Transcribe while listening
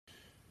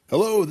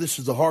Hello, this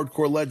is the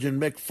hardcore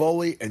legend Mick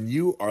Foley, and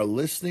you are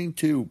listening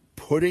to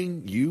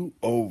Putting You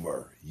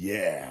Over.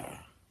 Yeah.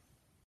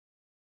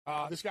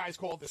 This guy's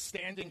called the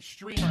Standing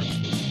Streamer.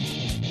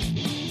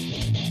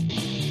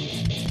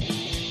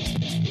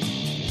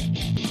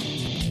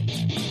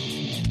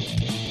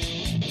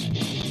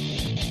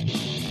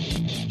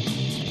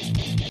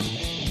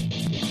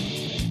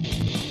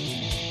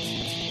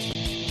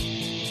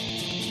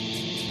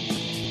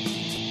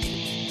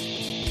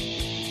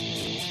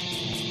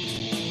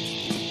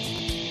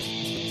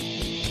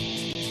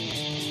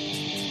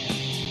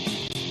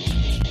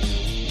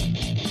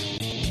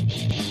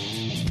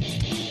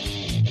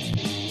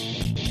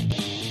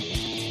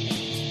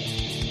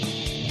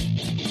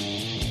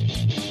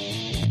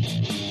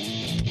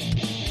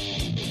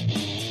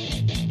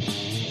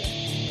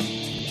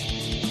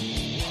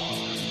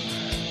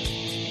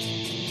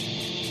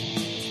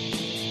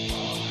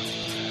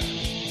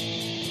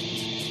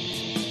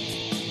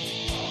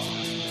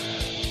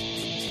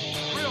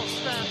 Real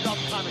stand-up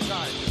kind of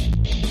guy.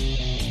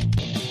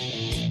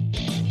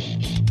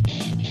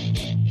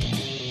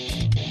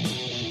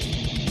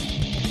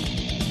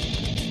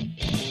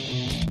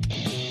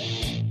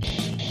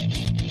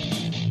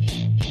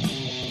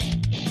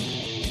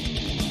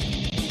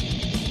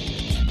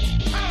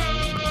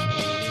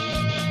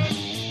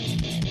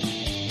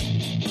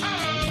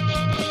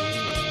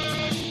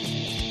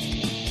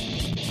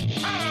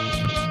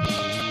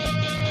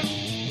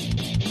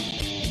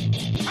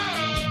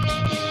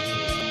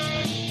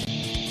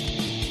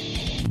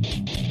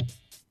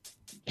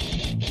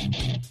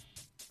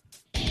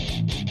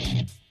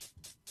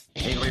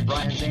 Hey, everybody,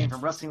 Brian Zane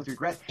from Wrestling with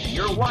Regret, and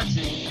you're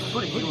watching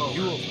Putting You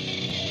Over.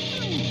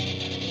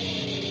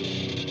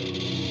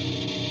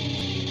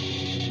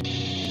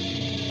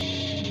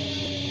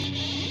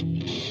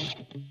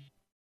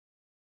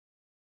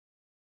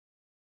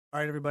 All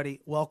right,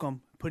 everybody,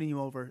 welcome. Putting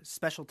You Over.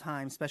 Special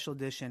time, special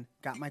edition.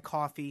 Got my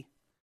coffee.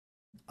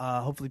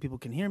 Hopefully people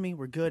can hear me.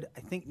 We're good.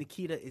 I think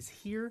Nikita is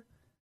here.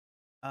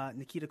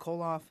 Nikita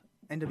Koloff,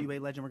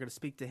 NWA legend. We're going to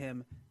speak to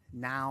him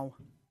now.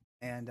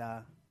 And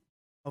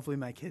hopefully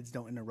my kids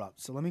don't interrupt.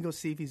 So let me go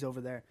see if he's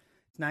over there.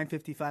 It's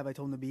 9:55. I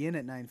told him to be in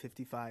at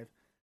 9:55.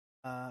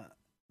 Let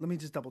me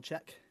just double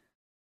check.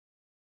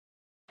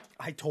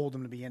 I told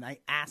him to be in. I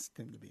asked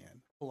him to be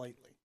in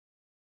politely.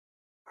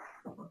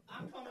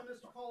 I'm coming,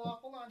 Mr. Koloff.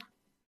 Hold on.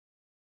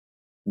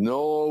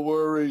 No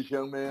worries,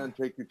 young man.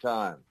 Take your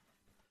time.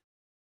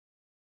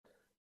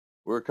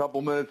 We're a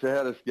couple minutes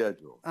ahead of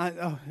schedule.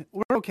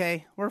 We're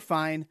okay. We're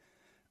fine.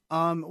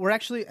 We're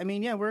actually,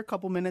 we're a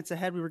couple minutes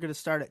ahead. We were going to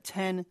start at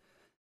 10.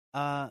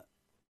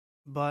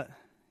 But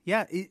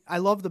yeah, I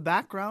love the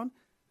background.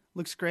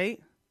 Looks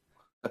great.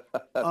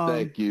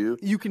 Thank you.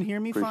 You can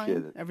hear me Appreciate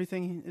fine? it.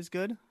 Everything is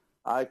good?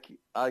 I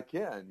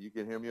can. You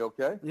can hear me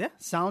okay? Yeah,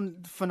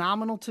 sound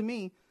phenomenal to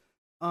me.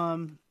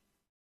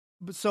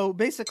 So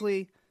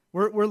basically,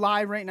 we're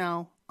live right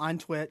now on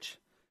Twitch,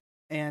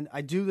 and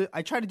I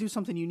try to do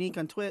something unique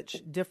on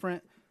Twitch,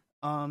 different.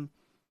 And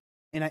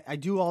I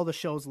do all the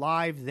shows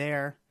live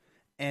there,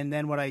 and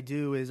then what I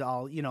do is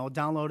I'll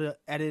download it,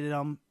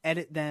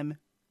 edit them,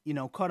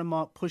 cut them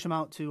up, push them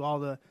out to all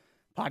the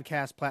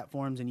podcast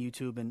platforms and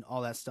YouTube and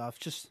all that stuff.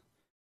 Just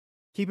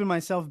keeping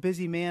myself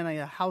busy, man. I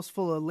got a house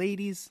full of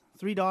ladies,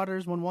 3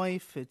 daughters, 1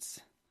 wife.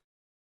 It's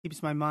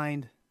keeps my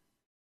mind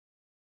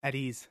at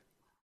ease.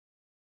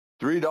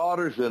 3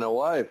 daughters and a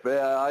wife.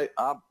 Yeah,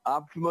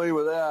 I'm familiar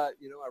with that.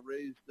 I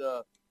raised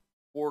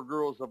 4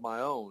 girls of my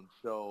own,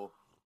 so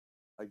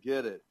I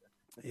get it.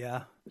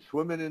 Yeah.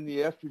 Swimming in the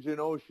estrogen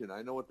ocean.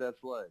 I know what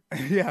that's like.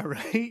 Yeah,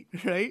 right.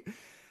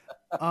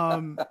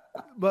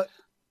 But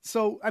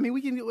so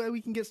we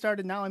can get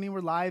started now. We're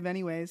live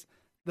anyways.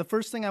 The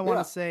first thing I want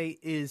to say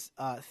is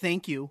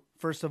thank you,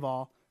 first of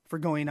all, for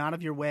going out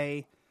of your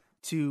way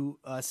to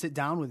sit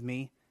down with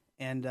me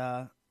and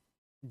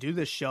do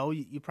this show.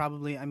 You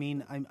probably,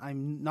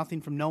 I'm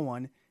nothing from no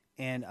one,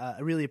 and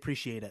I really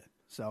appreciate it.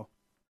 So,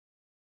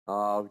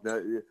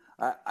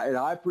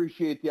 I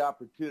appreciate the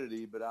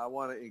opportunity, but I'm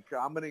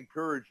an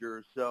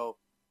encourager, so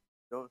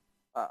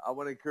I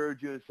want to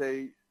encourage you to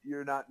say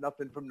you're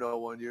nothing from no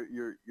one.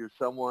 You're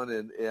someone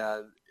and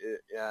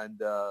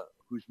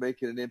who's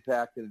making an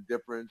impact and a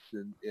difference,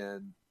 and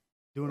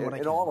doing what I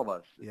can. All of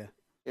us, yeah,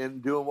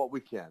 and doing what we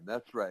can.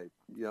 That's right.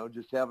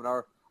 Just having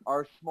our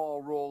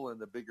small role in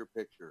the bigger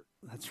picture.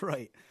 That's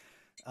right.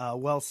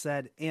 Well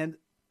said. And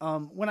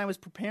when I was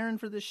preparing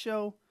for this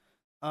show,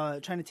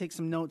 trying to take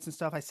some notes and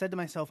stuff, I said to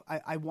myself,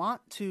 I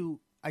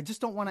just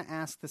don't want to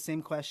ask the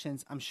same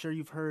questions I'm sure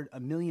you've heard a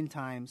million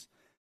times.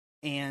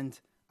 And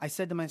I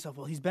said to myself,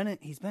 well, he's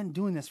been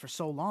doing this for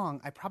so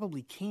long, I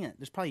probably can't.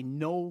 There's probably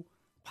no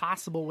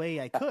possible way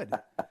I could.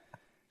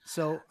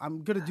 So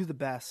I'm going to do the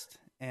best,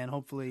 and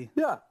hopefully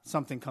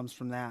something comes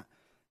from that.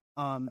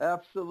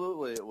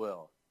 Absolutely it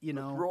will. Let's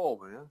roll,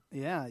 man.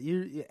 Yeah,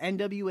 you're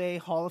NWA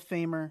Hall of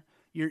Famer.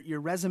 Your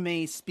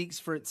resume speaks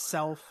for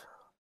itself.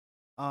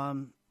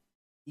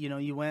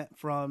 You went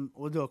from,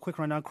 we'll do a quick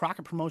rundown,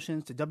 Crockett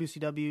Promotions to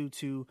WCW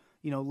to,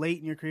 late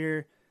in your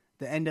career,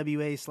 the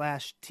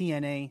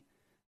NWA/TNA.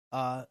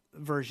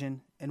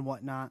 version and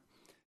whatnot.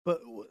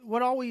 But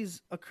what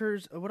always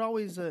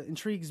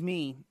intrigues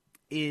me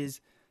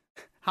is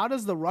how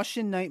does the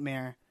Russian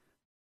Nightmare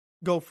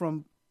go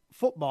from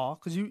football,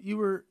 because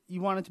you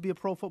wanted to be a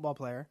pro football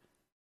player,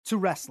 to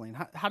wrestling?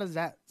 How does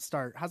that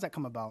start? How's that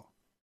come about?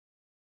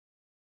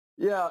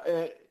 Yeah,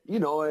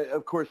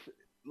 of course,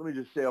 let me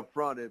just say up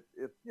front,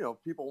 if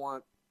people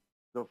want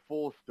the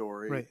full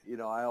story, Right.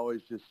 I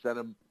always just send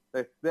them.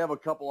 They have a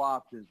couple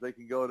options. They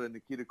can go to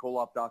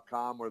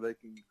NikitaKoloff.com, or they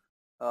can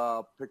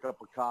pick up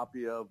a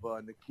copy of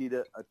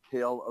Nikita: A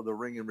Tale of the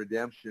Ring and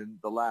Redemption,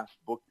 the last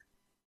book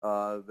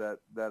that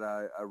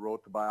I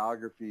wrote, the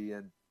biography,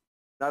 and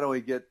not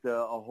only get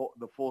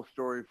the full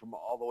story from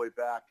all the way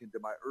back into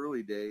my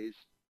early days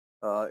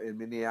in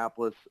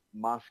Minneapolis,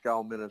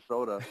 Moscow,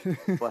 Minnesota,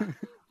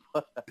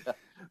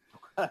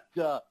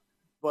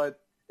 but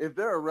if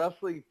they're a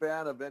wrestling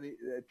fan of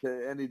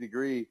to any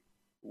degree,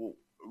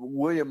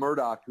 William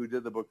Murdoch, who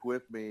did the book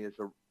with me, is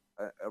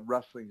a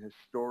wrestling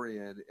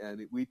historian,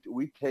 and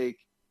we take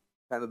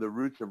kind of the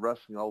roots of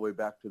wrestling all the way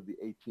back to the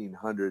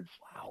 1800s.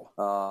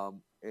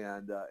 Wow.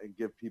 And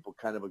give people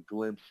kind of a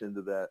glimpse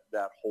into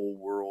that whole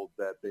world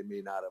that they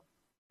may not have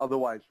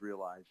otherwise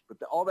realized.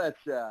 But all that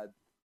said,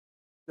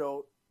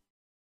 so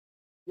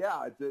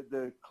yeah,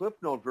 the Cliff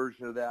Note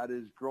version of that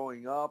is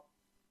growing up,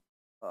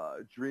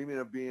 dreaming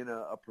of being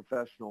a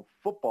professional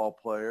football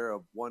player,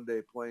 of one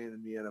day playing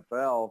in the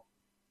NFL,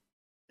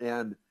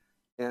 and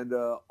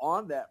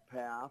on that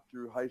path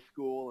through high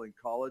school and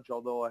college,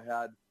 although I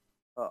had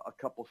a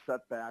couple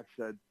setbacks,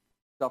 I'd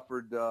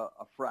suffered a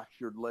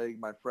fractured leg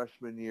my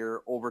freshman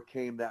year,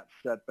 overcame that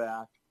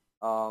setback.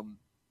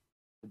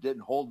 It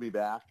didn't hold me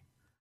back.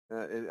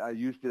 I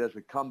used it as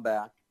a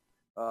comeback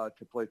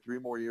to play 3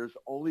 more years,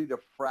 only to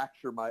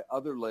fracture my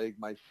other leg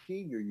my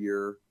senior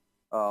year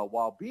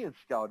while being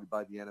scouted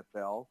by the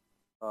NFL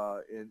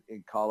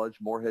in college,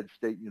 Morehead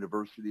State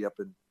University up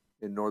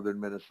in northern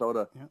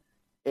Minnesota. Yeah.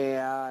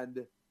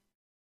 And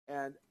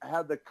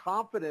had the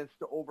confidence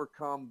to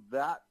overcome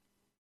that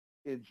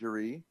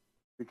injury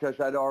because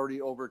I'd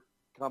already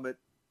overcome it,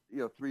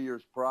 3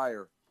 years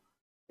prior.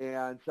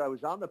 And so I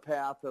was on the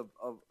path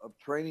of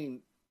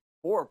training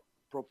for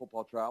pro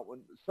football tryout when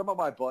some of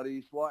my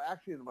buddies, well,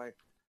 actually in my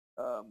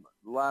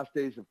last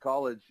days of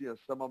college,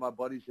 some of my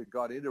buddies had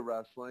got into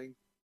wrestling,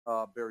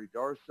 Barry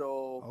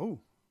Darso,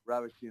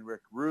 Ravishing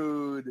Rick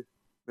Rude,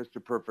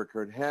 Mr. Perfect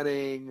Kurt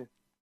Hennig,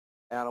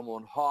 Animal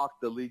and Hawk,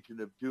 the Legion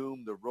of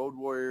Doom, the Road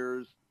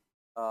Warriors,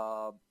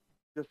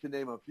 just to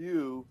name a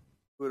few,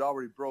 who had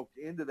already broke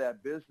into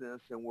that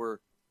business and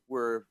were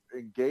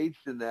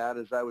engaged in that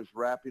as I was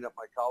wrapping up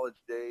my college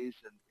days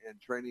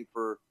and training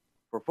for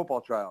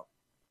football tryout.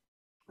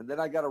 And then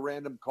I got a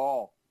random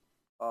call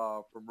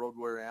from Road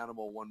Warrior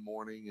Animal one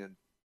morning and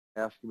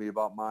asking me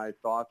about my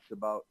thoughts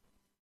about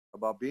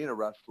being a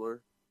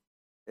wrestler.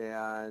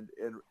 And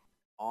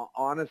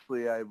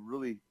honestly, I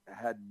really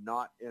had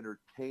not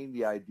entertained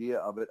the idea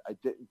of it. I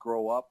didn't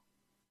grow up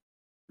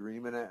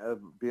dreaming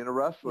of being a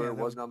wrestler. It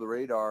wasn't on the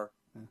radar.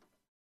 Yeah.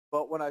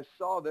 But when I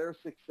saw their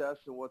success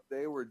and what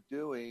they were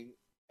doing,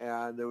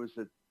 and there was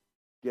a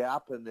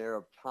gap in there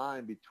of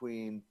time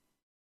between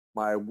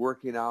my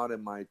working out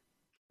and my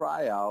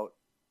tryout,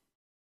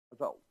 I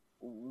thought,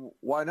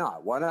 why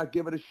not? Why not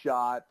give it a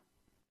shot,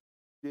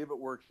 see if it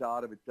works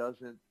out. If it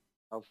doesn't,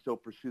 I'll still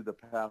pursue the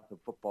path of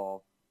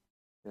football.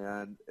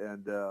 And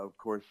of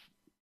course,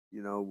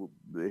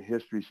 the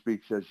history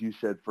speaks, as you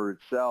said, for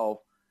itself.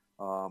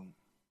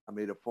 I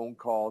made a phone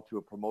call to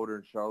a promoter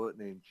in Charlotte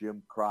named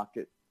Jim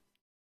Crockett,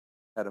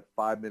 had a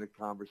 5-minute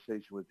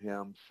conversation with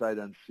him, sight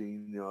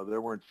unseen.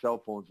 There weren't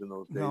cell phones in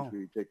those days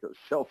where you take a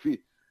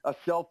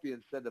selfie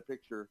and send a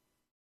picture.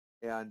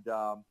 And,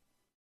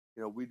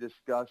 we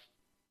discussed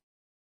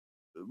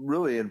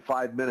really in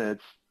 5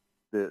 minutes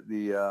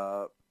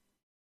the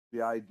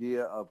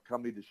idea of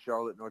coming to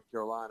Charlotte, North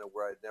Carolina,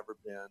 where I'd never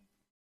been,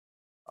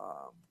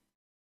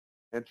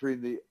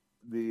 entering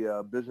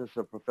the business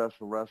of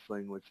professional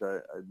wrestling, which I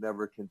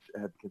never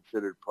had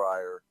considered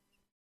prior,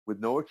 with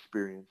no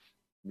experience,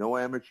 no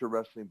amateur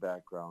wrestling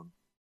background,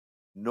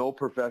 no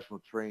professional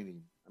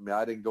training. I mean,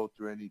 I didn't go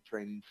through any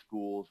training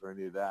schools or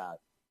any of that.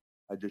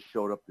 I just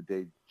showed up the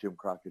day Jim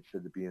Crockett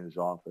said to be in his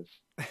office.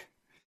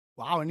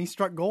 Wow, and he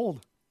struck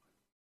gold.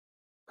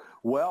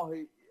 Well,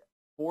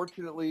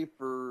 fortunately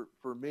for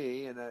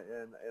me, and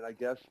I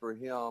guess for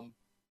him,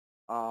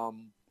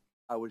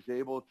 I was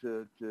able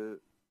to.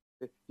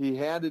 He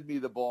handed me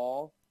the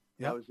ball.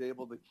 Yep. I was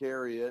able to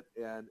carry it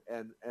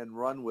and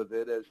run with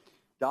it, as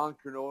Don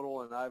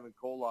Kernodle and Ivan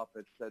Koloff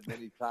had said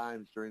many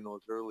times during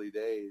those early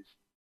days.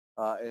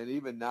 And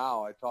even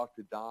now, I talk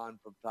to Don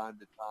from time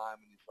to time,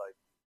 and he's like,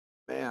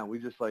 man, we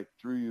just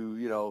threw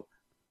you,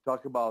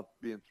 talk about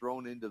being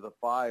thrown into the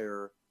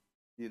fire.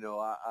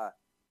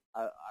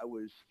 I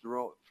was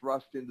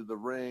thrust into the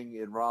ring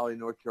in Raleigh,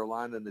 North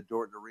Carolina in the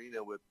Dorton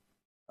Arena with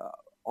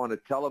on a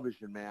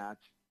television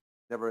match,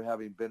 never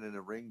having been in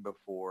a ring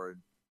before.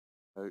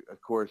 And of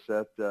course,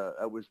 that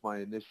was my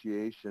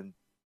initiation.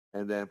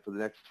 And then for the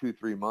next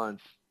 2-3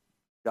 months,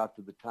 got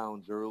to the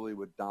towns early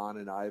with Don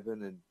and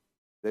Ivan, and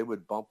They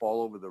would bump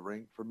all over the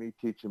ring for me,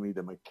 teaching me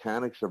the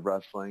mechanics of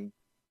wrestling.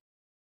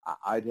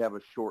 I'd have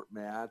a short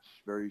match,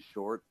 very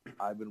short.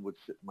 Ivan would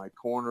sit in my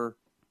corner.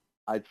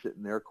 I'd sit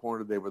in their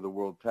corner. They were the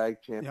world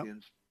tag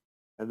champions.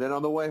 Yep. And then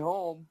on the way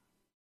home,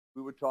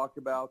 we would talk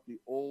about the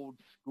old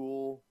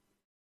school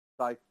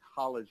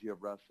psychology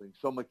of wrestling.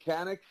 So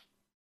mechanics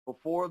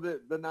before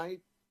the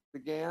night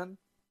began,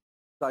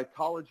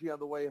 psychology on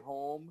the way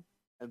home,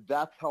 and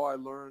that's how I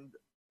learned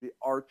the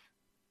art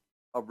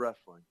of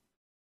wrestling.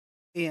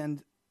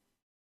 And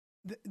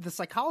the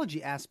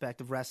psychology aspect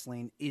of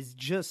wrestling is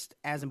just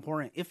as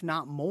important, if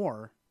not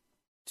more,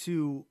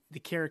 to the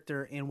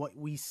character and what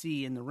we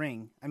see in the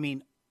ring. I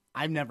mean,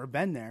 I've never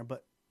been there,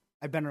 but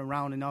I've been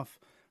around enough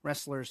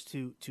wrestlers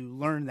to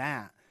learn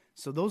that.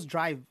 So those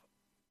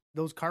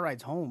car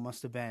rides home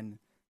must have been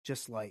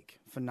just like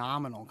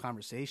phenomenal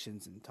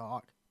conversations and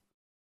talk.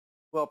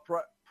 Well,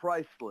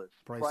 priceless.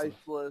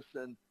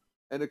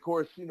 And of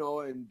course, you know,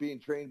 and being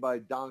trained by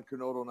Don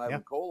Cornotto and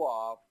Ivan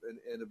Koloff,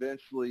 and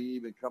eventually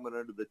even coming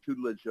under the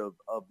tutelage of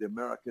the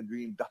American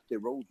Dream, Dusty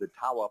Rhodes, the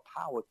Tower of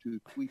Power, too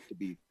sweet to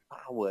be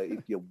power, if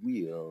you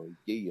will.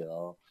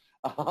 Yeah.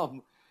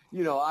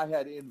 You know, I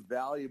had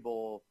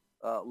invaluable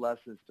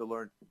lessons to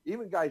learn.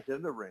 Even guys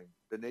in the ring,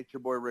 the Nature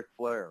Boy Ric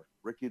Flair,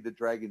 Ricky the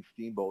Dragon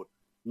Steamboat,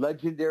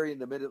 legendary in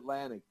the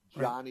Mid-Atlantic,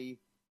 Johnny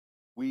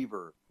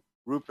Weaver,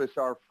 Rufus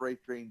R.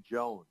 Freight Train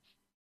Jones.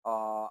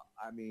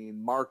 I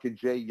mean, Mark and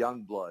Jay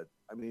Youngblood.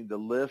 I mean, the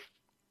list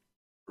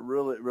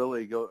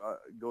really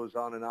goes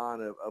on and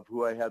on of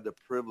who I had the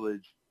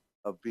privilege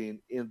of being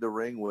in the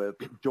ring with.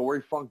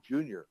 Dory Funk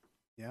Jr.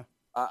 Yeah.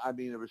 I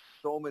mean, there were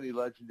so many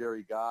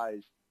legendary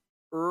guys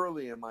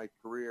early in my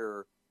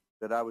career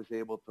that I was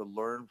able to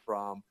learn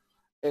from.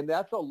 And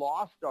that's a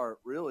lost art,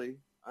 really.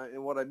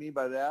 And what I mean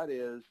by that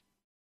is,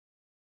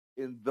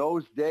 in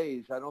those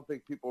days, I don't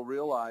think people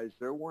realized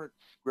there weren't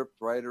script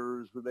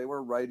writers. They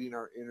weren't writing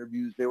our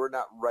interviews. They were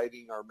not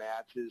writing our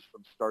matches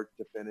from start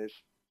to finish.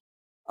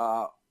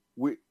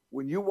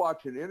 When you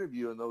watch an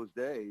interview in those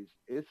days,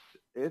 it's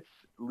at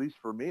least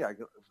for me,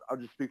 I'll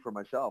just speak for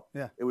myself.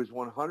 Yeah. It was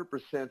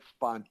 100%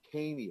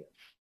 spontaneous,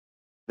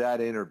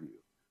 that interview.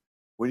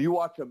 When you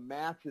watch a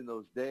match in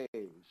those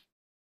days,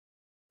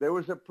 there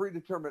was a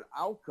predetermined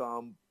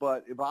outcome,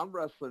 but if I'm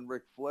wrestling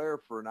Ric Flair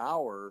for an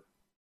hour,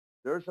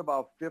 there's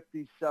about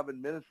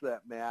 57 minutes of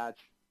that match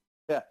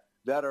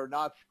that are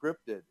not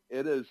scripted.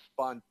 It is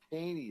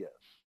spontaneous.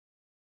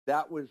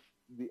 That was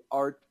the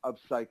art of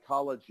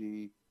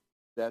psychology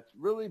that's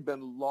really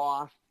been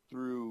lost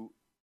through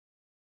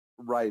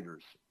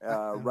writers,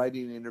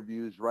 writing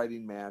interviews,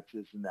 writing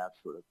matches, and that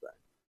sort of thing.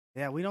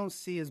 Yeah, we don't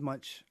see as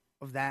much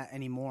of that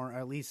anymore, or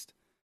at least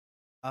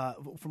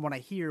from what I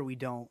hear, we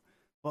don't.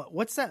 But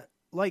what's that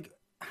like?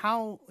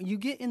 How you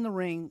get in the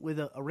ring with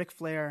a Ric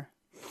Flair,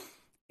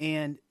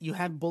 and you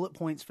have bullet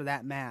points for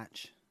that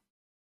match,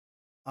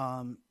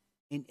 and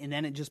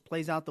then it just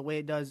plays out the way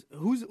it does.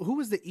 Who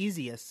was the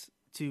easiest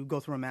to go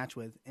through a match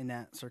with in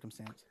that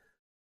circumstance?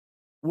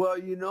 Well,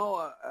 you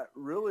know,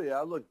 really,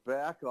 I look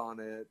back on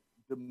it.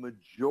 The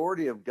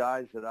majority of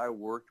guys that I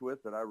worked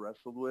with, that I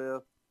wrestled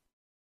with,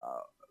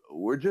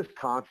 were just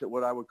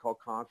what I would call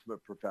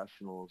consummate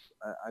professionals.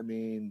 I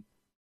mean,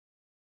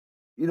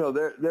 you know,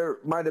 there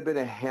might have been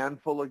a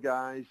handful of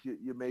guys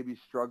you maybe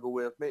struggle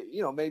with.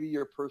 Maybe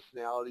your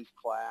personalities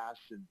clash,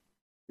 and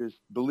because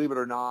believe it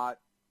or not,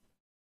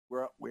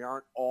 we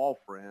aren't all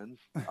friends.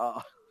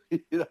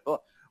 You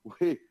know,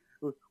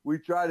 we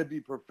try to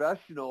be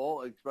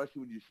professional,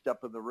 especially when you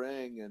step in the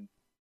ring and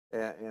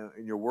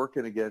you're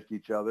working against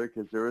each other,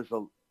 because there is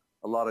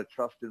a lot of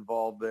trust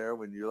involved there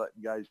when you're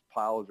letting guys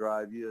pile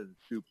drive you and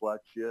suplex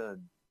you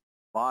and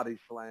body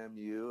slam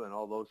you and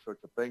all those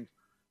sorts of things.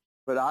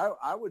 But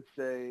I would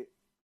say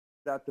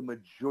that the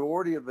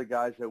majority of the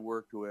guys I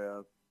worked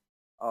with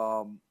it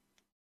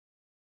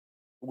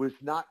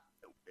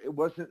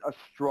wasn't a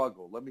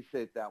struggle. Let me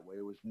say it that way.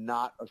 It was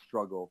not a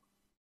struggle.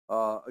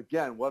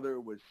 Again, whether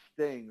it was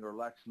Sting or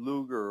Lex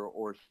Luger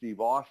or Steve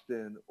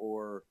Austin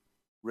or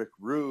Rick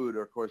Rude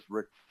or, of course,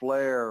 Ric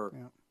Flair,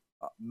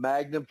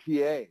 Magnum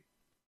TA.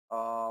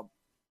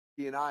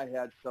 He and I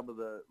had some of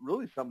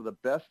the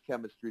best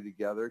chemistry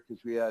together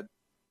because we had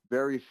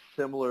very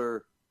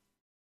similar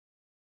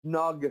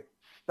snug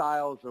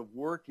styles of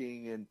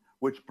working, and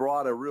which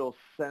brought a real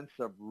sense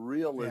of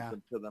realism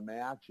to the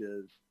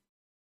matches.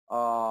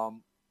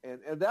 And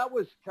that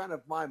was kind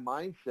of my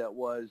mindset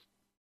was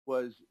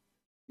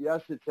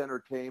yes, it's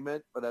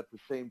entertainment, but at the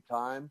same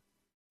time,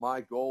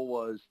 my goal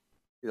was,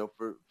 you know,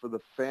 for the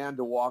fan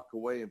to walk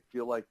away and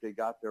feel like they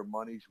got their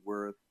money's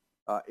worth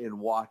in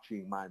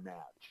watching my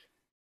match.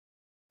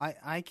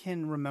 I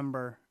can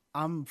remember,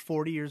 I'm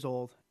 40 years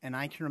old, and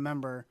I can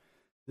remember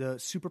the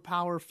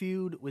Superpower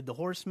feud with the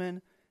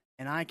Horsemen,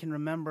 and I can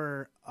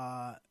remember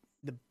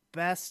the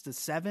Best of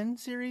 7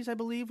 series, I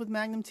believe, with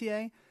Magnum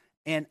TA.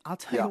 And I'll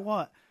tell you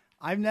what,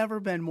 I've never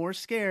been more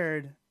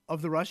scared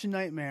of the Russian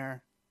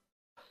Nightmare.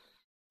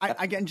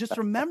 I can just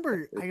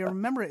remember, I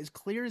remember it as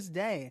clear as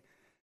day,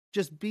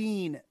 just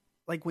being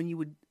like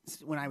when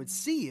I would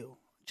see you,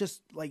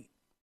 just like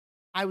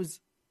I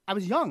was I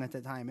was young at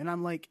the time, and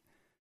I'm like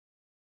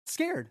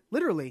scared,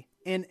 literally.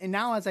 And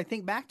now as I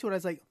think back to it, I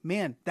was like,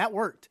 man, that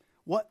worked.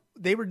 What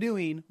they were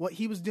doing, what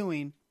he was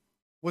doing,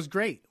 was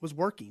great. Was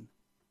working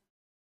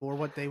for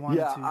what they wanted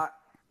to.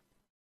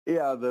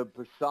 The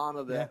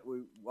persona that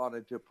we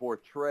wanted to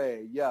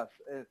portray. Yes,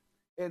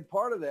 and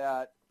part of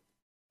that,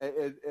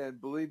 and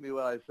believe me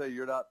when I say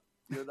you're not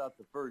the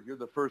first. You're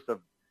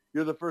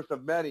the first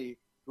of many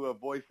who have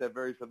voiced that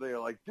very same thing. You're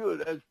like,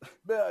 dude,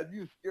 man,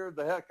 you scared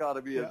the heck out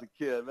of me as a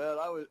kid, man.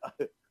 I was,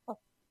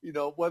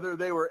 whether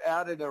they were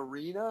at an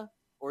arena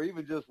or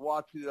even just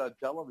watching it on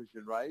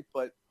television, right?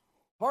 But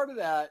part of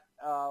that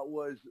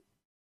was,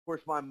 of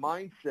course, my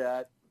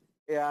mindset,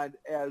 and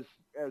as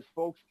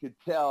folks could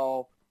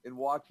tell in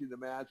watching the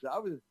match, I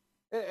was,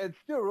 and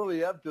still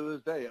really am to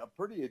this day, a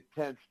pretty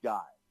intense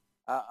guy.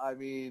 I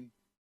mean,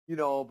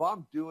 if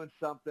I'm doing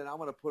something, I'm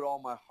going to put all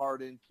my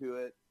heart into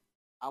it.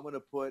 I'm going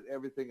to put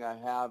everything I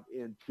have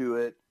into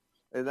it.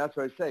 And that's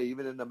what I say,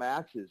 even in the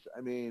matches.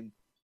 I mean,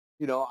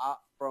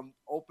 from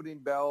opening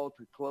bell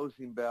to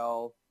closing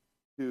bell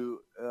to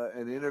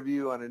an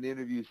interview on an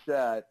interview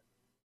set,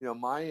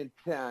 my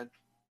intent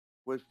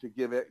was to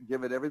give it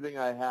everything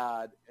I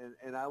had.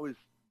 And I was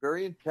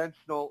very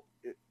intentional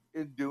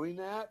in doing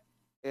that,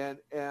 and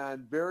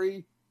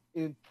very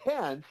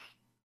intense,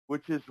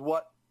 which is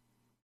what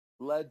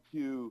led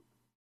to,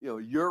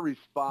 your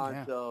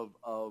response of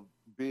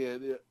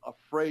being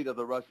afraid of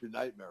the Russian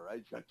Nightmare,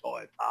 right?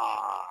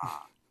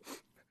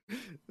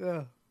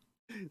 Yeah.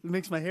 It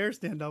makes my hair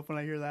stand up when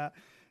I hear that.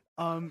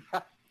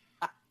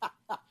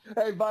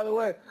 Hey, by the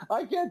way,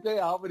 I can't tell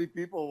you how many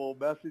people will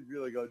message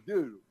me and go,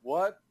 dude,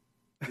 what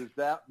does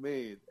that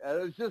mean?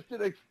 And it's just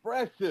an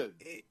expression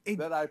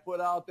that I put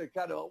out there,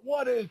 kind of,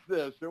 what is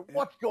this? Or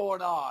what's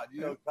going on?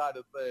 Kind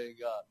of thing.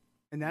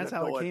 And that's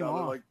how it came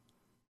off. Like,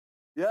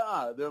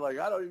 they're like,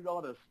 I don't even know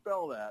how to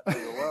spell that. I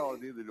go, well,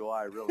 neither do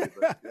I really,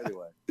 but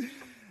anyway.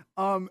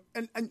 And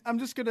I'm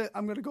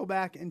gonna go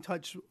back and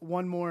touch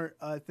one more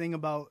thing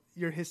about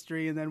your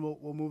history, and then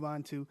we'll move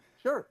on to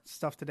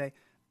stuff today.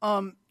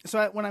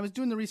 So when I was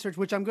doing the research,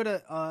 which I'm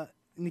gonna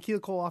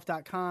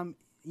NikitaKoloff.com,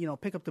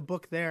 pick up the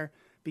book there,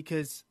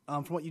 because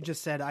from what you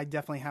just said, I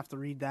definitely have to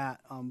read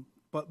that.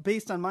 But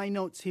based on my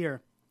notes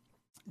here,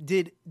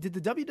 did the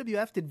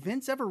WWF, did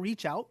Vince ever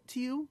reach out to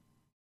you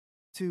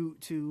to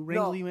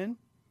wrangle you in?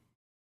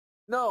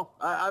 No,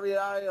 I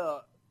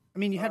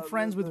mean, you had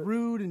friends with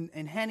Rude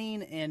and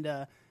Henning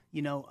and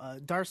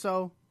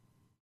Darso.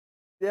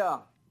 Yeah.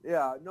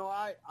 No,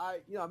 I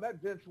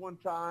met Vince one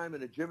time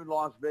in a gym in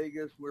Las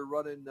Vegas. We were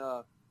running.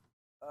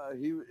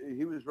 He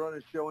was running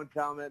a show in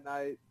town that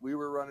night. We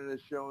were running a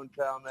show in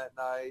town that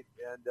night,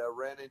 and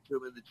ran into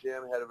him in the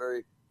gym. Had a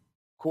very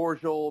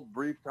cordial,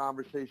 brief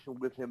conversation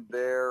with him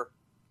there.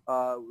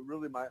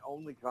 Really, my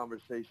only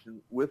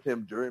conversation with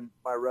him during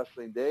my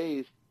wrestling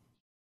days.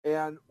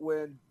 And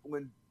when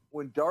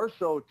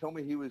Darso told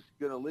me he was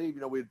going to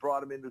leave, we had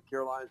brought him into the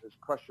Carolinas as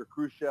Crusher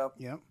Khrushchev.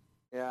 Yep.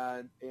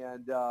 And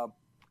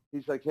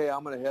he's like, hey,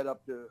 I'm heading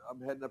up to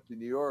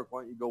New York.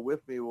 Why don't you go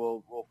with me?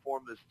 We'll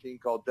form this team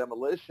called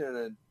Demolition.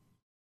 And,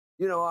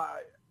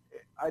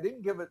 I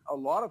didn't give it a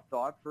lot of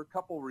thought for a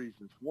couple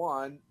reasons.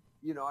 One,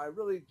 I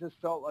really just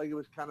felt like it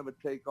was kind of a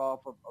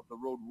takeoff of the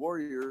Road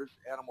Warriors,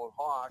 Animal and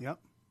Hawk. Yep.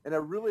 And I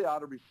really,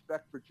 out of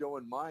respect for Joe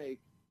and Mike,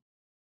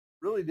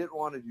 really didn't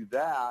want to do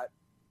that.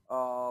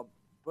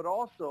 But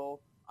also,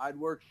 I'd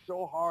worked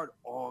so hard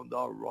on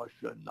the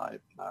Russian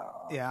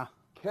Nightmare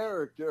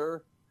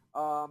character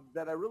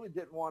that I really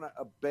didn't want to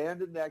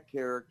abandon that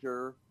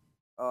character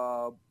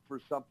for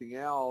something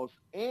else.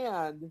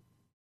 And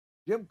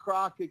Jim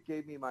Crockett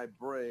gave me my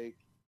break,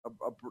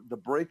 the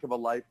break of a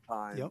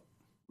lifetime,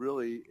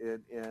 really,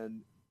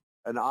 in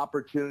an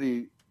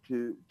opportunity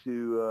to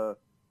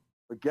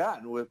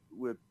again, with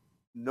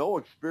no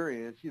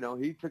experience.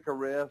 He took a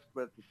risk,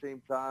 but at the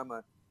same time,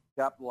 I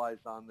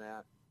capitalized on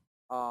that.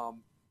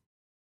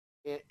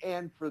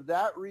 And for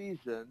that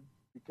reason,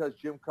 because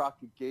Jim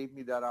Crockett gave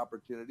me that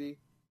opportunity,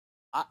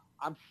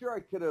 I'm sure I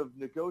could have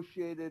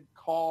negotiated,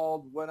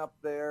 called, went up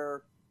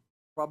there,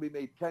 probably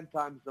made 10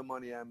 times the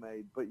money I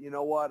made. But you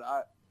know what?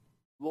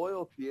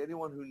 Loyalty,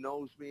 anyone who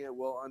knows me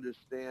will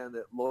understand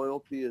that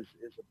loyalty is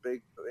a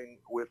big thing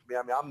with me.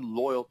 I mean, I'm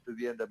loyal to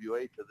the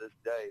NWA to this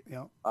day.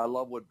 Yeah. I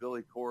love what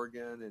Billy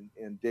Corgan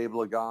and Dave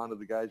Lagana,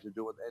 the guys are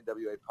doing with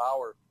NWA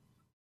Power.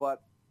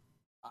 But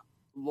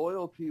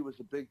loyalty was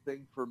a big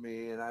thing for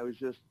me, and I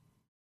was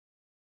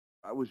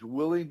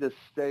willing to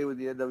stay with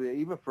the NWA,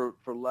 even for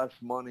less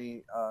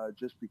money,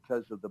 just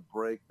because of the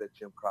break that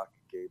Jim Crockett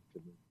gave to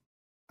me.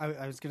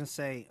 I was going to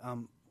say,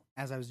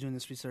 as I was doing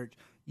this research,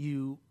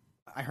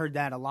 I heard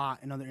that a lot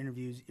in other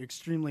interviews. You're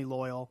extremely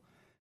loyal,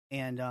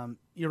 and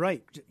you're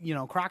right.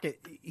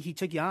 Crockett, he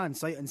took you on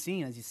sight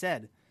unseen, as you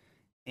said.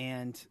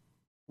 And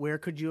where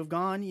could you have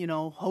gone?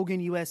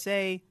 Hogan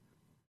USA,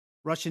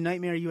 Russian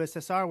Nightmare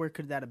USSR, where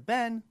could that have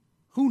been?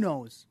 Who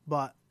knows?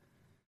 But,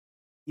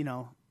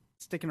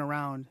 sticking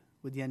around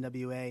with the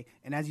NWA.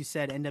 And as you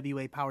said,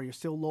 NWA Power, you're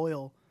still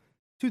loyal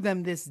to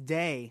them this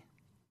day.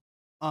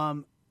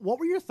 What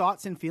were your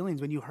thoughts and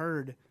feelings when you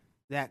heard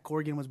that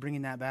Corgan was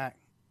bringing that back.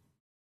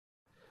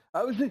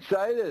 I was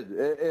excited,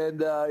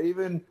 and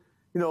even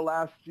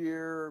last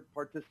year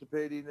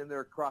participating in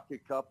their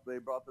Crockett Cup, they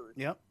brought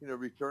the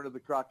return of the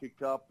Crockett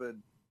Cup,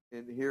 and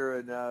here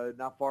in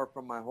not far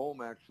from my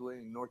home actually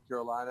in North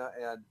Carolina,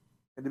 and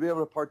to be able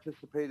to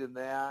participate in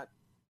that,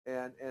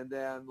 and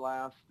then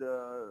last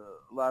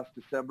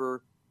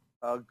December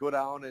go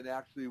down and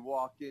actually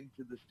walk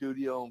into the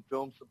studio and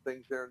film some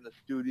things there in the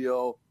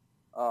studio,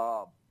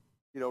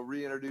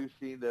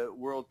 reintroducing the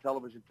World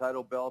Television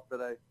Title belt that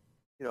I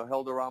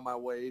held around my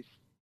waist.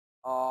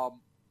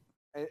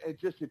 And it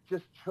just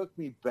took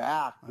me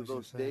back to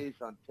those days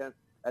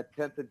at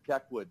 10th and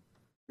Techwood,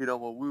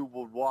 when we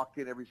would walk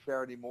in every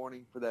Saturday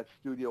morning for that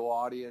studio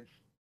audience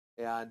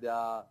and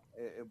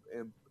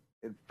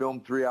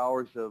film 3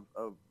 hours of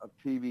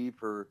TV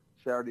for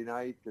Saturday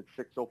night at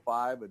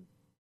 6:05 and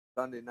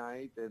Sunday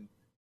night.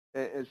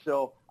 And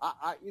so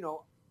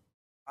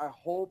I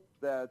hope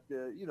that,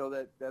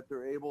 that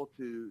they're able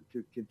to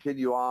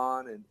continue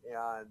on and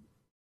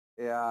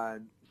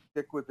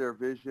stick with their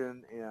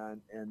vision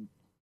and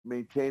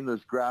maintain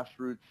those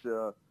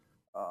grassroots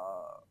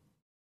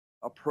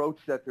approach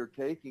that they're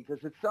taking,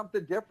 because it's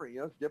something different.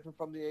 It's different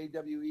from the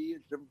AWE,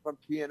 it's different from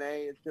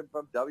TNA, it's different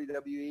from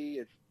WWE.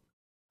 It's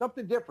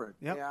something different.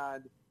 Yep.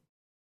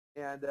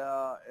 And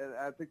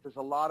I think there's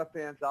a lot of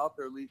fans out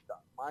there, at least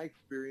my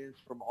experience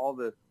from all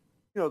the,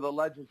 the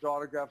Legends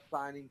autograph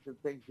signings and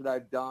things that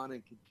I've done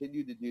and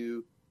continue to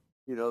do,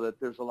 that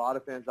there's a lot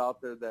of fans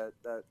out there that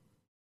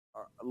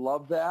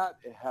love that,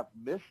 have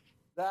missed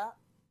that,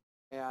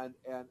 and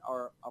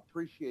are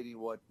appreciating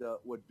what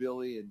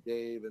Billy and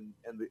Dave and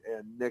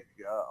Nick,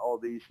 all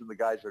these and the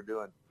guys are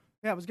doing.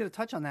 Yeah, I was going to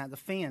touch on that. The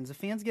fans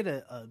get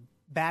a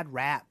bad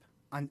rap,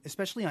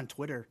 especially on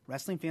Twitter.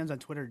 Wrestling fans on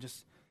Twitter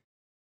just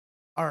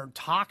are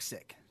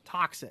toxic.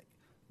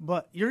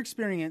 But your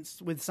experience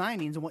with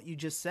signings and what you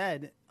just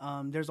said,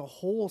 there's a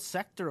whole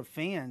sector of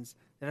fans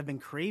that have been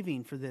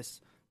craving for this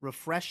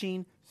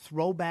refreshing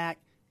throwback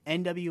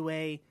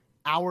NWA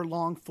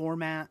hour-long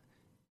format.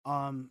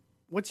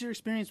 What's your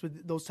experience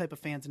with those type of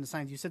fans and the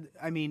signs? You said,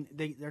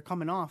 they're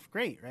coming off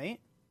great, right?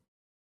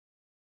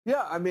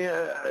 Yeah,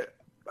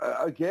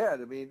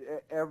 again,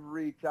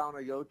 every town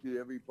I go to,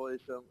 every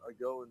place I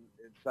go and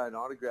sign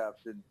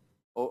autographs, and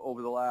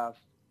over the last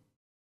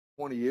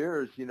 20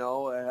 years,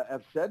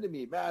 have said to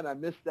me, man, I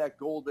miss that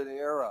golden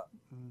era,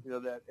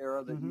 that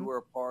era that you were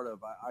a part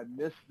of. I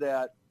miss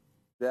that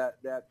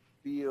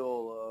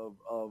feel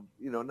of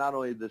not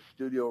only the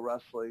studio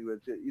wrestling,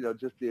 but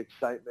just the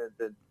excitement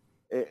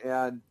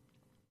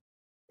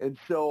and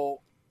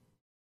so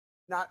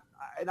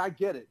I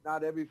get it.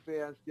 Not every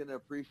fan's going to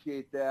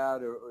appreciate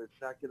that, or it's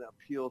not going to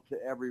appeal to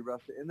every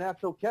wrestler, and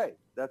that's okay.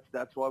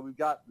 That's why we've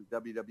got the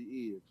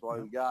WWE. It's why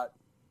we got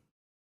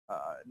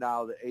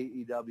now the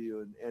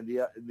AEW and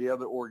the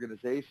other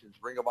organizations,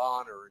 Ring of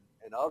Honor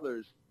and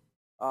others.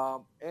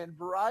 And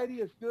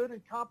variety is good,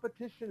 and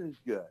competition is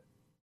good.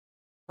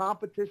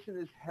 Competition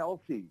is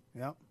healthy.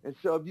 Yep. And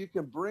so if you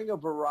can bring a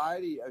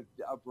variety of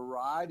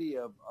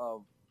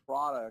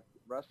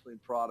wrestling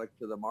product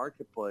to the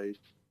marketplace,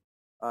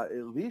 at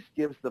least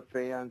gives the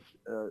fans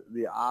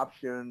the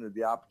option or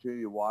the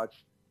opportunity to watch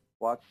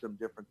some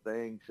different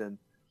things. And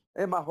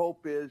my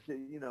hope is,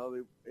 and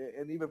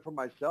even for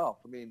myself,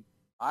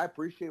 I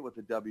appreciate what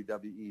the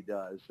WWE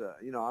does.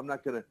 I'm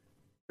not going to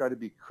try to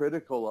be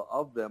critical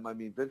of them.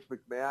 Vince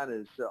McMahon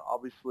has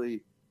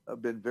obviously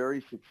been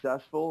very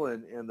successful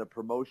in the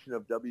promotion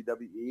of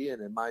WWE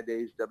and in my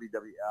days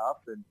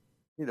WWF, and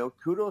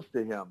kudos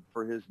to him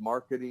for his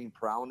marketing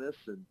prowess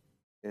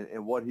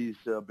and what he's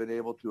been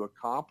able to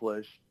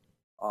accomplish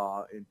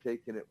in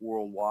taking it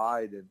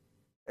worldwide.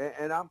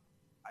 And I'm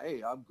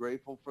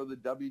grateful for the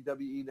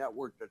WWE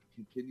network that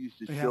continues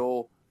to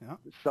show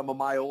some of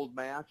my old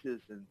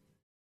matches and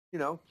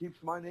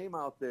keeps my name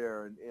out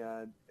there,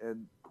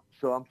 and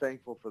so I'm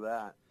thankful for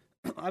that.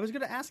 I was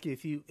going to ask you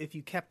if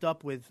you kept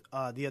up with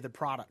the other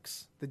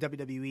products, the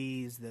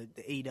WWEs, the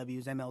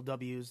AEWs,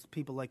 MLWs,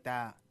 people like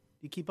that.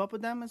 Do you keep up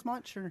with them as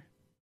much, or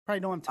probably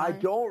don't have time?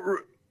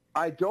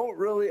 I don't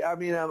really.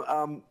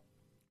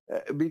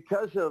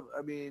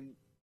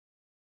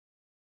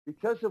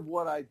 Because of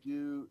what I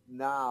do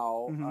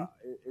now,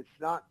 it's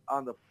not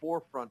on the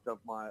forefront of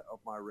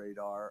my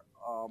radar.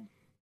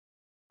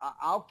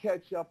 I'll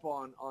catch up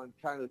on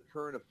kind of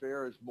current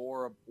affairs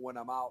more when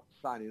I'm out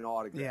signing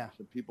autographs,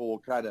 and people will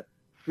kind of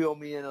fill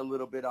me in a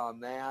little bit on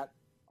that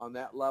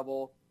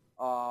level.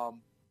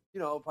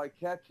 If I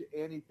catch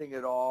anything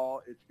at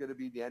all, it's going to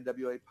be the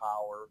NWA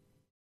Power.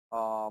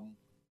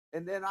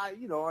 And then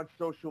on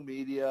social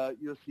media,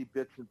 you'll see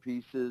bits and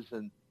pieces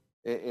and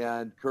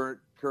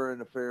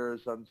current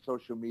affairs on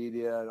social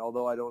media. And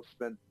although I don't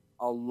spend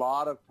a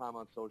lot of time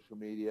on social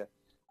media,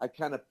 I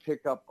kind of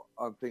pick up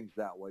on things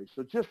that way.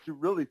 So just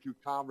really through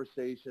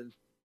conversations,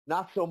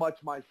 not so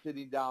much my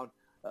sitting down.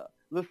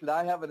 Listen,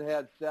 I haven't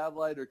had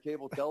satellite or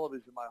cable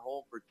television in my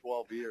home for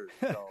 12 years.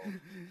 So.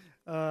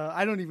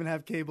 I don't even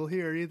have cable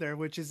here either,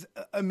 which is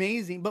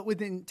amazing. But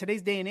within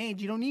today's day and age,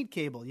 you don't need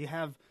cable. You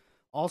have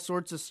all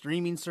sorts of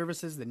streaming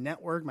services, the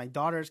network. My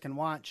daughters can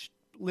watch.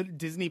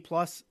 Disney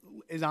Plus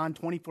is on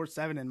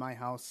 24/7 in my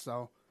house.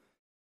 So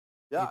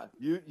yeah,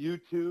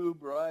 YouTube,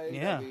 right?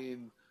 Yeah. I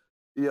mean,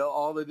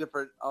 all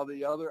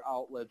the other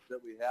outlets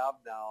that we have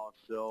now.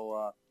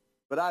 So,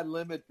 but I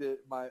limit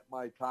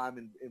my time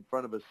in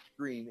front of a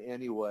screen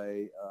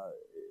anyway.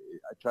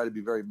 I try to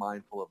be very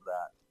mindful of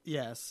that.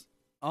 yes.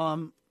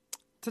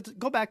 To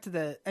go back to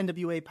the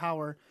NWA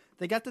Power,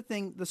 they got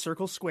the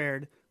Circle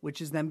Squared,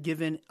 which is them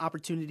given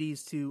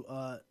opportunities to,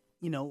 I'm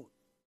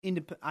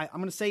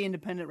going to say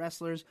independent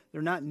wrestlers.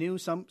 They're not new.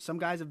 Some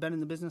guys have been in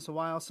the business a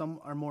while. Some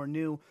are more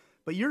new.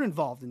 But you're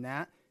involved in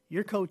that.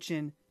 You're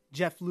coaching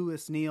Jeff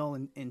Lewis, Neal,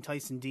 and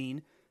Tyson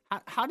Dean.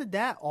 How did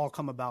that all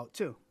come about,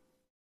 too?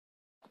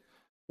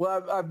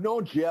 Well, I've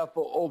known Jeff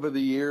over the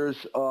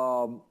years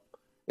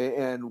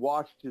and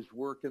watched his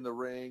work in the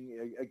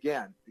ring,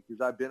 again,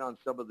 because I've been on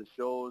some of the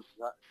shows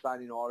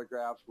signing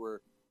autographs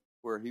where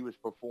he was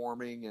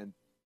performing.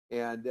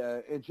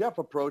 And Jeff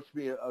approached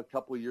me a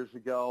couple of years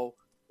ago.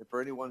 And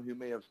for anyone who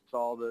may have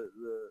saw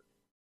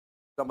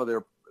some of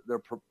their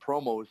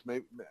promos,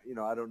 maybe,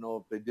 I don't know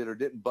if they did or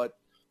didn't, but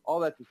all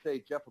that to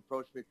say, Jeff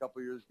approached me a couple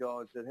of years ago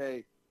and said,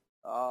 hey,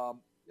 I'd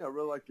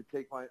really like to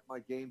take my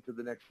game to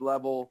the next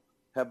level,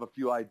 have a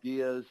few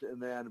ideas.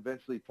 And then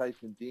eventually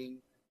Tyson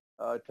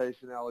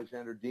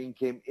Alexander Dean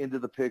came into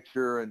the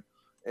picture.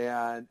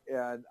 And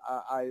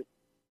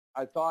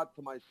I thought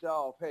to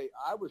myself, hey,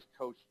 I was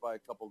coached by a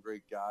couple of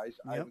great guys,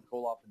 Yep. Ivan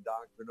Koloff and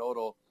Don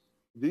Granado.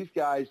 These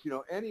guys,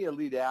 any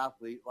elite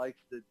athlete likes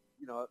to,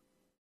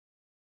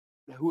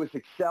 who has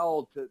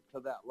excelled to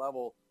that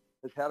level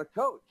has had a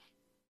coach.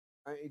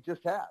 I mean, he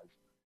just has.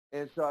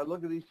 And so I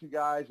look at these two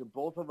guys, and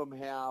both of them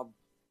have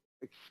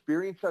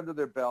experience under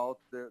their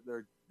belts.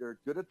 They're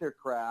good at their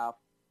craft,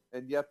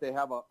 and yet they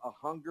have a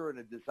hunger and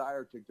a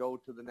desire to go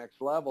to the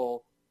next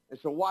level. And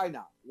so why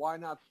not? Why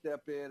not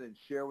step in and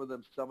share with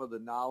them some of the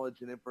knowledge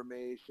and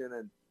information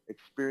and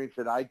experience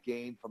that I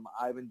gained from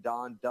Ivan,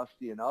 Don,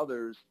 Dusty, and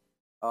others,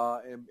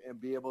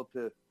 and be able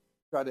to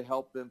try to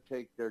help them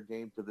take their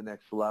game to the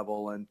next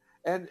level. And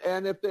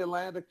if they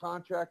land a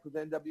contract with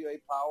NWA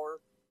Power,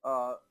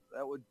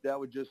 that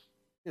would just,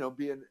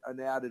 be an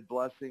added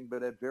blessing.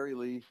 But at very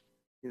least,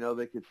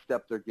 they could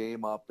step their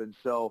game up. And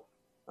so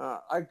I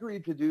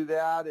agreed to do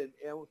that.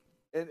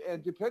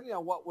 And depending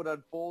on what would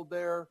unfold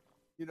there,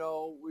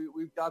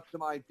 we've got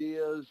some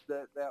ideas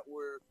that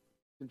we're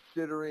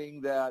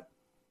considering that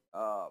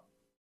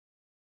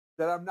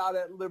I'm not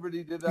at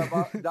liberty to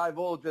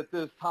divulge at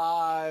this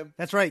time.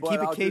 That's right. Keep it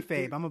I'll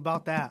kayfabe. I'm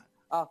about that.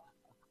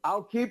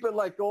 I'll keep it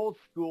like old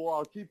school.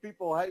 I'll keep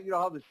people,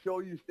 how the show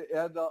used to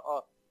end.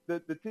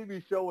 The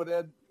TV show would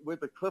end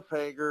with a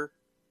cliffhanger,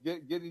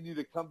 getting you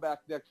to come back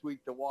next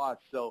week to watch.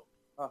 So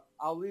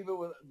I'll leave it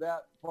with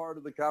that part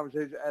of the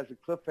conversation as a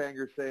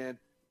cliffhanger, saying,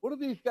 what are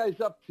these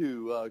guys up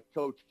to,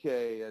 Coach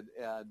K and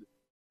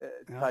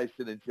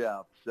Tyson and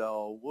Jeff?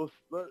 So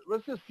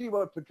let's just see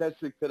what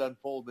potentially could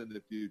unfold in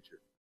the future.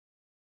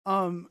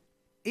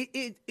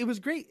 It was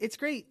great. It's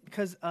great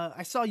because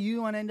I saw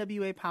you on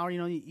NWA Power.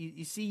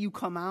 You see you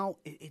come out.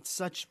 It's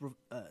such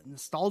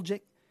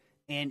nostalgic,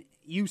 and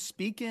you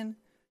speaking,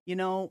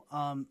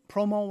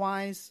 promo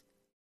wise,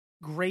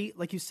 great.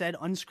 Like you said,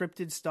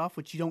 unscripted stuff,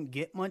 which you don't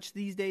get much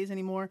these days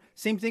anymore.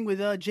 Same thing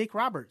with Jake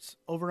Roberts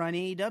over on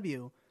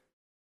AEW.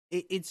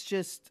 It's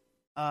just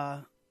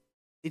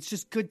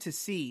good to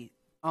see.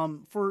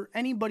 For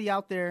anybody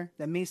out there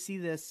that may see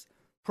this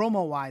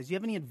promo wise, do you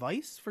have any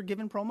advice for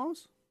giving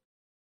promos?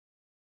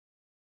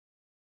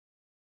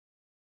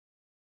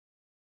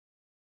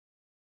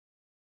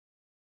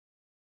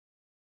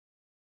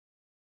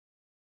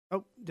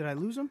 Oh, did I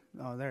lose him?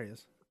 Oh, there he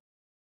is.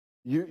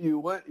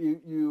 You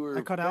were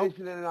I cut out?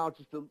 phasing in and out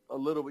just a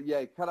little bit. Yeah,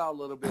 you cut out a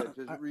little bit.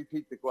 Just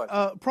repeat the question.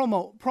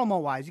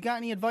 Promo wise, you got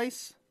any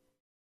advice?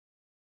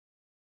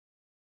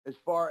 As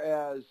far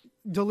as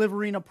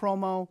delivering a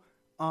promo,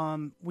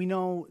 we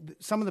know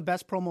some of the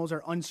best promos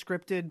are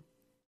unscripted.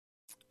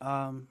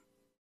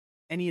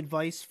 Any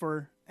advice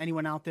for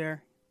anyone out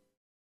there?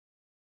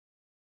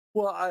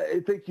 Well,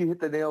 I think you hit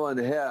the nail on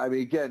the head. I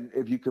mean, again,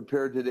 if you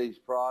compare today's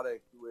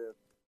product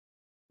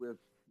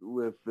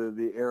with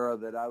the era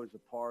that I was a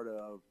part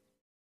of,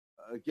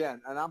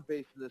 again, and I'm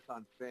basing this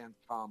on fan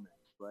comments,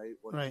 right?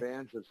 What Right.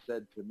 fans have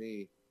said to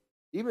me,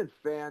 even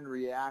fan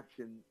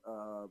reaction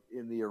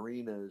in the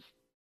arenas.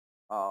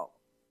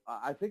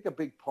 I think a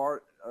big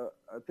part,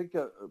 I think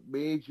a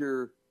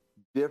major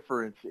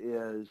difference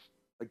is,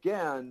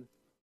 again,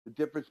 the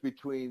difference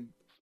between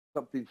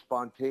something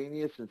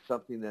spontaneous and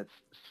something that's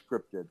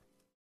scripted.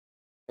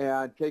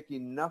 And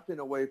taking nothing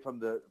away from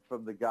the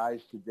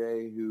guys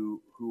today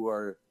who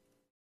are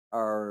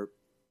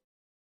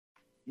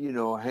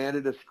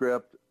handed a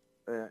script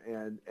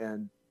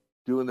and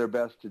doing their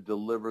best to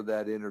deliver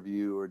that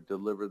interview or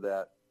deliver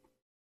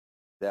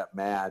that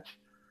match.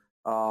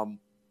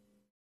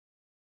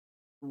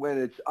 When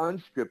it's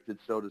unscripted,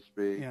 so to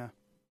speak, Yeah.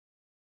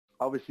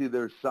 obviously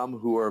there's some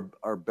who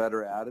are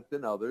better at it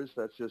than others.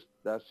 That's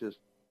just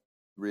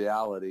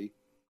reality.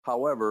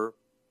 However,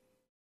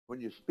 when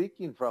you're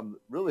speaking from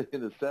really,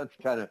 in a sense,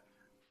 kind of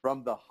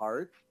from the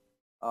heart,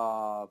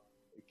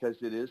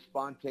 because it is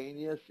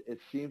spontaneous, it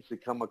seems to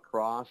come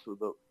across with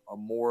a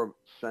more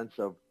sense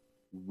of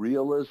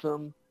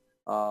realism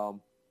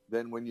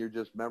than when you're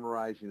just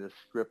memorizing a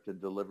script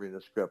and delivering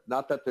a script.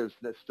 Not that there's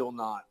still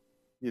not,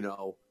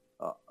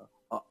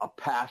 a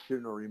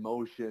passion or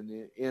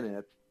emotion in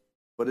it,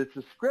 but it's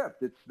a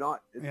script. It's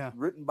not. It's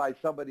written by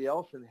somebody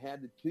else and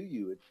handed to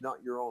you. It's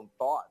not your own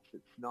thoughts.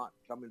 It's not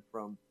coming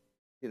from,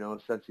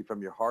 essentially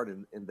from your heart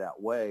in that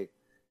way,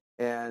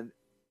 and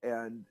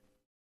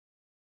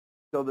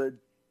so the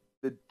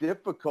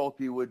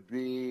difficulty would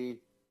be,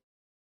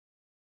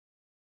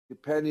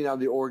 depending on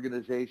the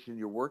organization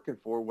you're working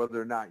for,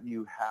 whether or not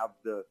you have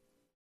the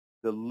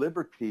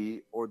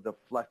liberty or the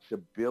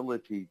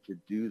flexibility to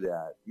do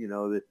that.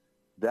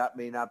 That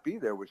may not be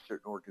there with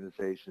certain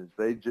organizations.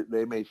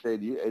 They may say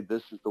to you, hey,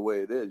 this is the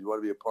way it is. You want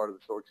to be a part of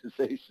this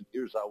organization,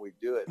 here's how we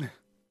do it.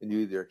 And you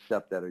either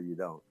accept that or you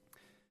don't.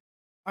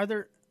 Are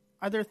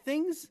there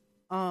things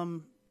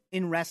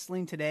in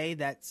wrestling today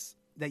that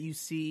you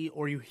see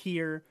or you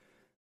hear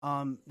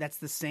that's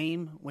the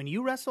same when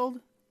you wrestled?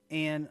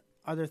 And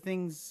are there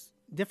things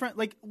different?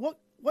 Like what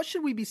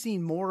should we be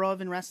seeing more of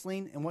in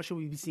wrestling, and what should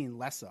we be seeing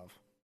less of?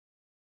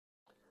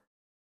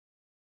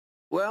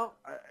 Well,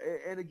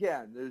 and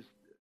again,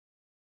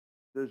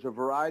 there's a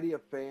variety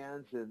of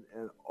fans,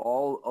 and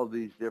all of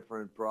these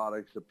different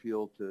products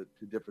appeal to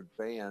different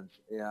fans,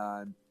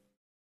 and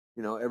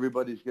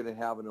everybody's going to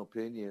have an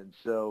opinion.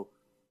 So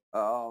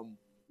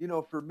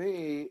for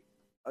me,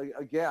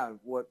 again,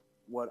 what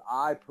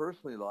I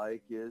personally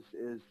like is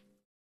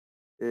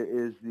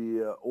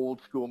the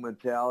old school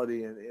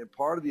mentality, and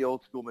part of the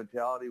old school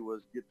mentality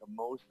was get the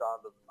most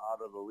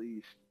out of the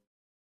least.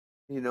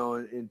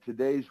 In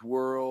today's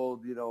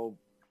world,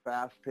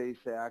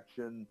 fast-paced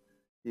action,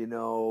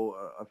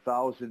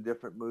 1,000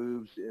 different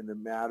moves in a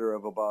matter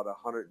of about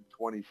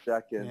 120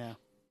 seconds.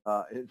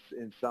 Yeah.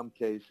 In some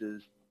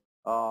cases,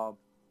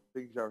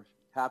 things are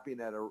happening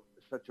at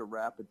such a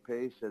rapid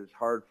pace that it's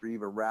hard for you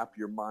to wrap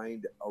your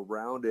mind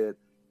around it.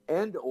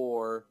 And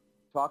or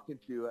talking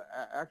to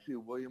actually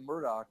William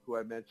Murdoch, who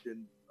I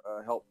mentioned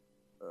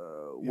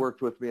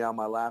worked with me on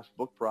my last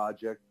book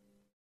project,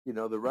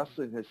 the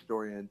wrestling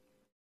historian.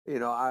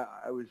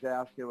 I was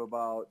asking him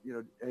about,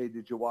 hey,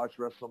 did you watch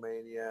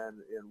WrestleMania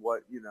and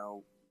what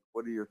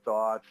are your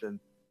thoughts? And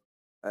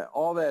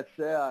all that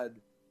said,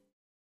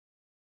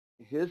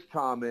 his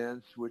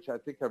comments, which I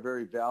think are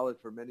very valid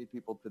for many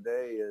people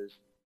today, is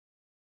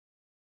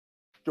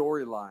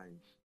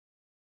storylines.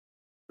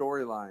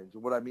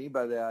 And what I mean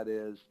by that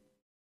is,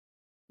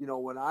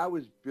 when I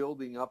was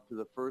building up to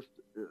the first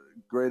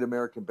Great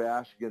American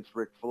Bash against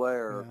Ric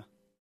Flair,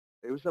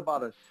 it was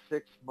about a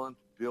 6-month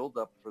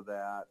build-up for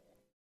that.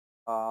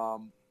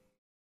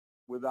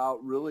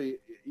 Without really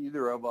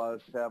either of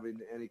us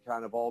having any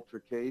kind of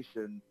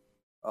altercation,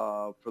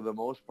 for the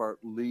most part,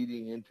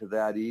 leading into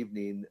that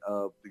evening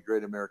of the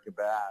Great American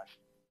Bash.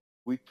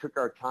 We took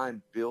our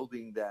time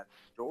building that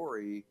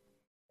story,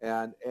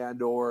 and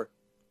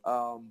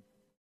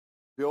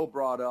Bill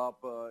brought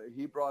up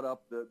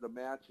the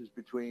matches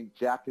between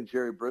Jack and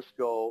Jerry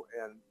Briscoe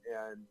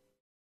and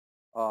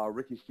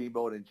Ricky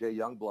Steamboat and Jay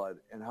Youngblood,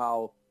 and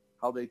how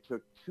they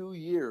took 2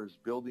 years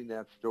building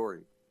that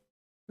story.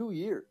 2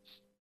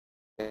 years.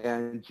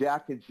 And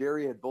Jack and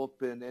Jerry had both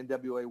been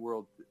NWA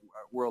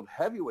World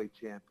Heavyweight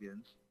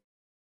Champions,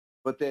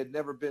 but they had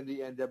never been the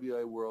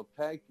NWA World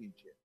Tag Team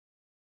Champions.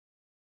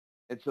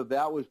 And so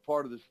that was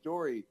part of the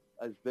story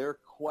as their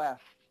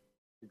quest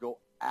to go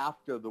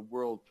after the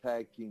World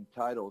Tag Team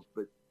titles.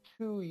 But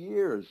 2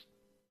 years,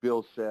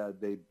 Bill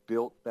said, they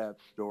built that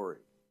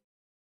story.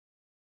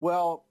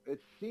 Well,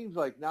 it seems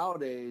like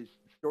nowadays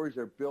stories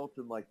are built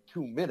in like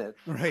 2 minutes.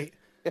 Right.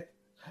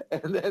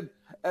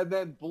 and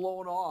then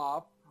blown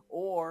off,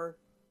 or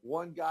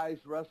one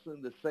guy's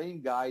wrestling the same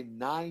guy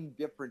 9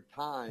 different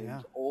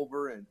times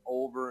over and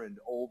over and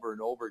over and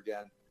over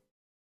again.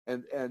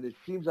 And it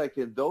seems like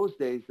in those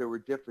days there were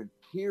different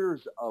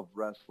tiers of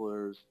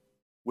wrestlers,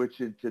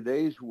 which in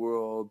today's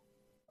world,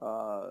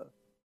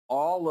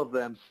 all of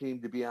them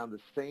seem to be on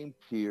the same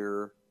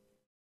tier,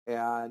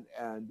 and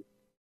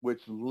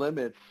which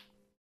limits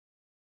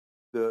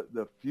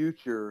the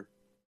future,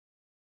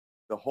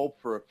 the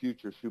hope for a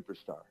future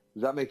superstar.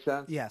 Does that make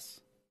sense? Yes,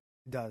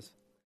 it does.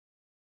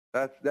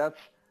 That's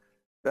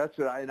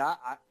what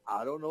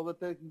I don't know that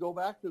they can go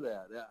back to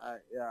that.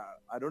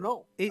 I don't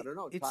know. I don't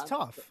know. It's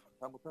tough.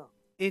 Time will tell.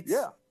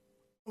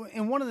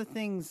 And one of the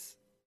things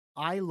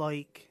I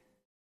like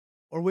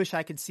or wish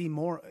I could see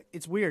more,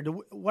 it's weird.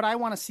 What I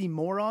want to see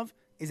more of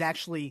is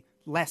actually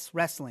less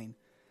wrestling.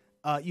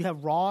 You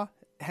have Raw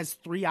has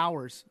 3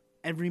 hours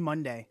every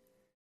Monday.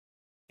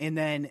 And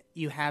then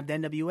you have the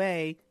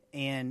NWA,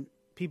 and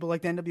people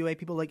like the NWA,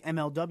 people like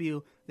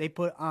MLW, they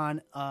put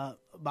on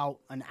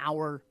about an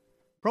hour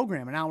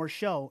program, an hour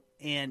show.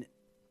 And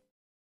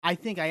I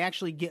think I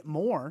actually take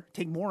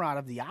more out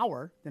of the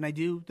hour than I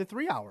do the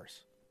 3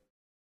 hours.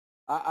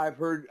 I've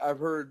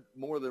heard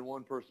more than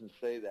one person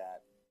say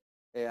that.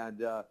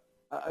 And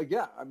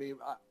again, I mean,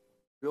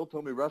 Bill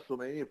told me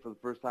WrestleMania for the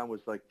first time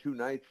was like 2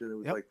 nights, and it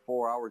was Yep. like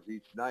 4 hours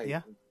each night.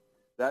 Yeah.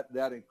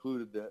 That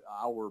included the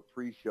hour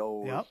pre-show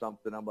or Yep.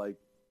 something. I'm like,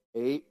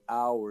 8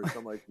 hours.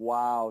 I'm like,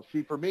 wow.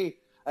 See, for me,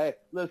 hey,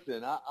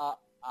 listen,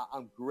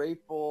 I'm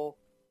grateful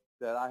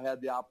that I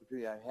had the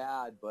opportunity I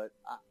had, but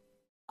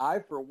I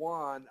for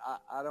one,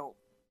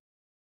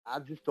 I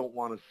just don't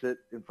want to sit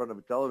in front of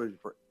a television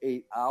for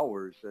 8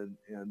 hours,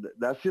 and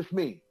that's just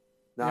me.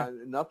 Now,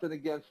 nothing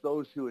against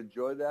those who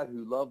enjoy that,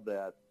 who love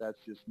that.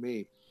 That's just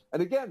me.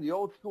 And again, the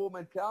old school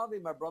mentality,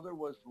 my brother,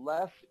 was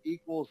less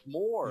equals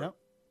more.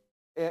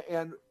 Yep.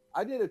 And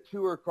I did a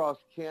tour across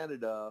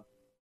Canada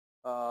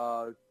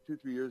 2-3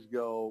 years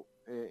ago,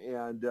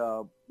 and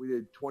we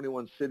did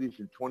 21 cities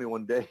in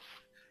 21 days.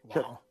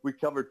 Wow. We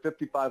covered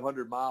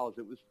 5,500 miles.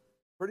 It was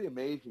pretty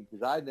amazing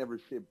because I'd never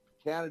seen.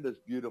 Canada's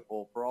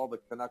beautiful. For all the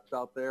Canucks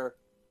out there,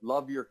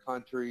 love your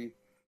country,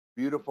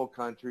 beautiful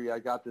country. I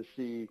got to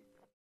see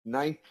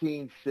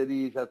 19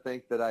 cities, I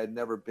think, that I had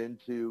never been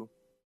to,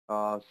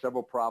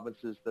 several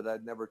provinces that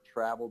I'd never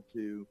traveled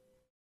to.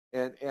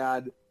 And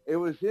it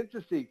was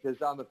interesting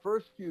because on the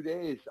first few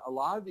days, a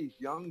lot of these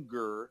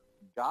younger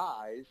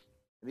guys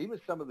and even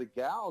some of the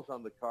gals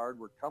on the card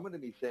were coming to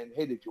me saying,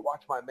 "Hey, did you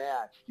watch my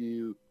match? Do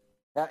you,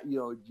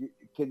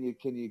 can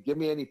you give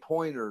me any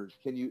pointers?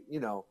 Can you,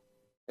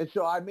 And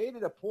so I made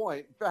it a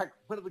point. In fact,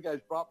 one of the guys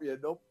brought me a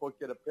notebook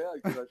and a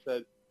pen because I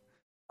said,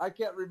 I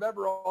can't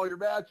remember all your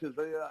matches,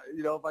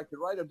 if I could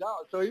write them down.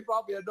 So he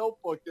brought me a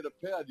notebook and a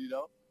pen,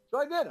 So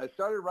I did. I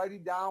started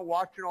writing down,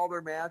 watching all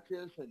their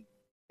matches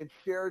and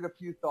shared a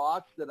few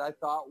thoughts that I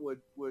thought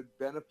would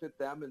benefit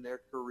them in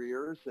their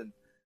careers. And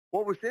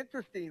what was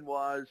interesting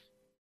was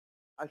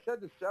I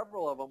said to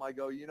several of them, I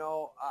go,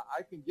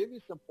 I can give you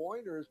some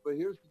pointers, but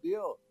here's the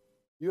deal.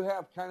 You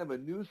have kind of a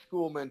new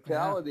school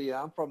mentality.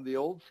 Yeah. I'm from the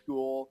old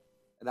school,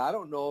 and I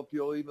don't know if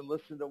you'll even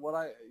listen to what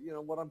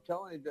I'm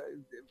telling you.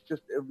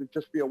 It would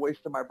just be a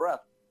waste of my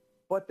breath.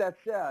 But that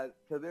said,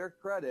 to their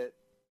credit,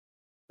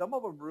 some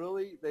of them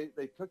really,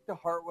 they took to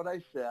heart what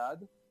I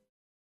said,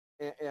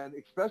 and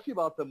especially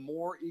about the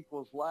more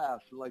equals less.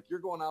 Like you're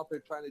going out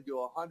there trying to do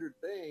 100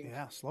 things.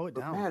 Yeah, slow it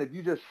down. Man, if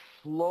you just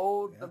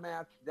slowed the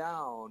match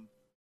down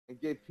and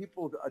gave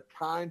people a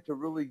time to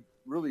really,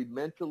 really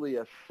mentally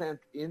assent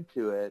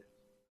into it,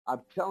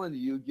 I'm telling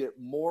you, get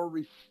more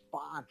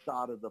response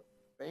out of the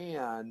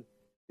fan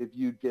if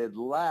you did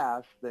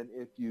less than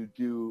if you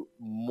do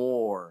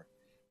more.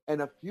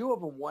 And a few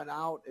of them went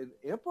out and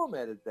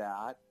implemented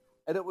that,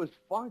 and it was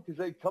fun because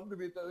they'd come to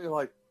me and they're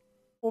like,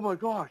 "Oh my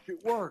gosh,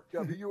 it worked."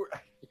 I mean, you were.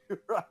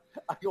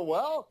 I go,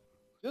 "Well,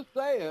 just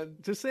saying."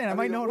 I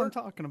might know what I'm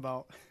talking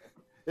about.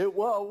 It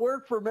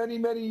worked for many,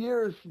 many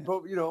years,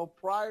 but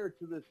prior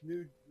to this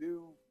new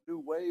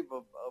wave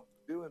of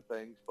doing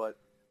things. But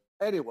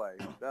anyway,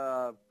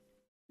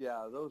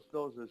 those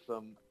are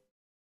some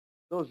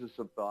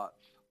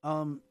thoughts.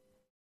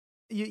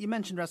 You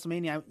mentioned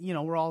WrestleMania.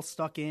 We're all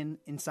stuck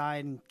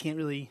inside and can't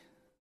really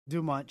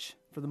do much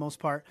for the most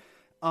part.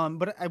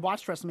 But I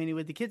watched WrestleMania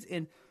with the kids,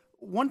 and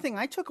one thing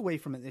I took away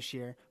from it this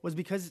year was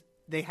because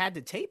they had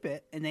to tape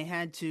it and they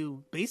had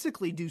to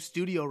basically do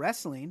studio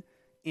wrestling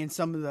in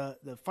some of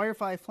the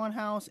Firefly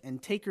Funhouse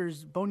and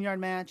Taker's Boneyard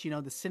match. The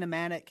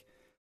cinematic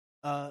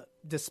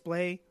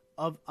display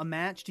of a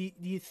match. Do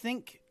you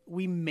think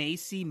we may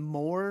see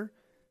more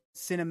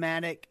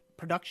cinematic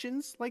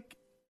productions like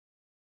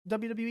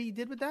WWE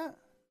did with that?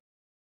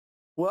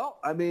 Well,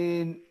 I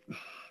mean,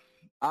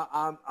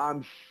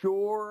 I'm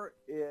sure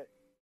it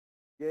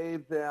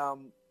gave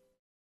them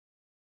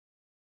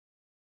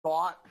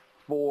thought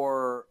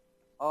for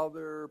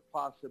other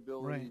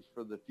possibilities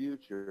for the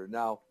future.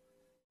 Now,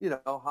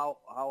 how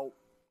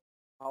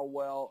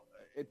well,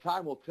 and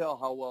time will tell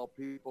how well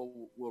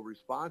people will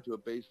respond to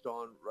it based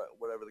on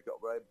whatever they go,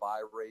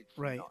 buy rates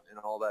and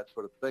all that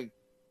sort of thing.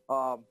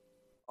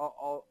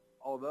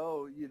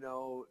 Although,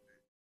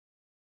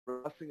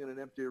 wrestling in an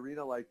empty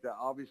arena like that,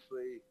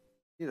 obviously,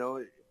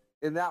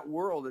 in that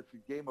world, it's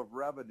a game of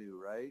revenue,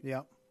 right?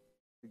 Yeah.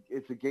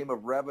 It's a game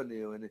of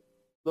revenue. And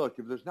look,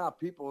 if there's not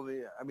people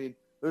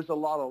there's a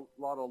lot of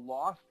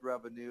lost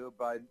revenue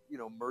by,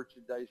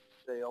 merchandise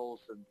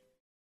sales and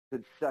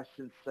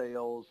concession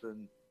sales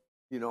and,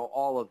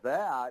 all of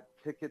that,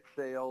 ticket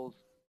sales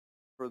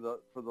for the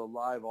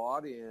live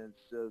audience.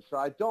 So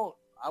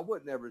I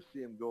wouldn't ever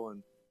see him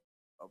going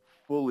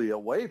fully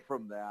away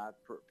from that,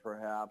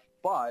 perhaps,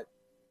 but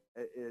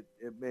it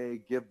may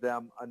give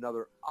them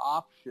another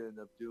option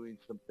of doing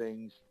some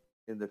things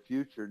in the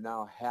future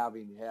now,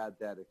 having had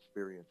that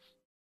experience.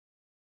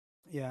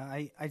 Yeah,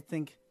 I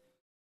think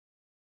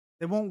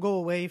they won't go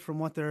away from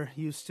what they're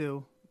used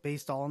to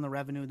based all on the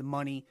revenue, the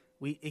money.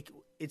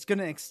 It's going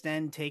to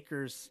extend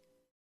Taker's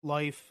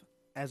life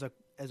as a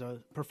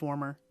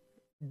performer,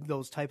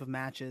 those type of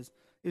matches.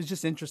 It was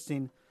just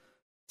interesting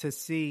to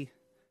see.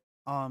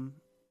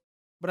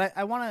 But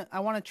I want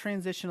to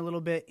transition a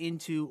little bit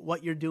into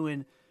what you're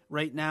doing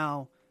right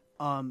now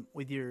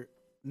with your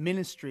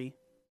ministry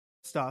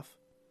stuff.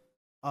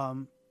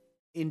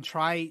 And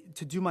try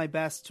to do my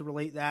best to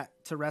relate that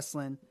to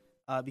wrestling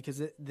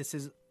because this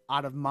is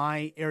out of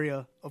my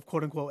area of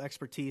quote unquote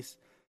expertise.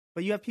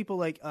 But you have people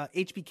like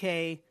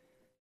HBK,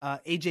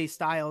 AJ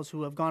Styles,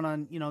 who have gone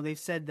on, they've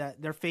said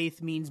that their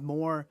faith means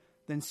more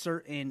than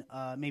certain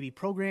maybe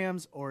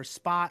programs or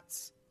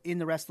spots in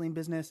the wrestling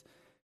business.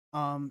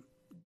 Do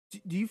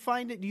you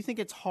think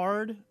it's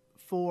hard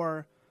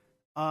for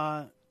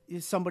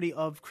somebody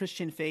of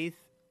Christian faith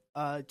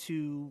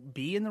to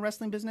be in the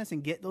wrestling business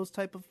and get those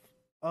type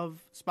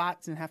of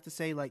spots and have to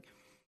say like,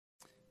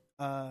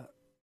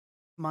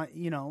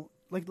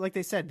 like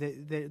they said,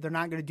 they're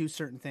not going to do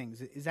certain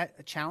things. Is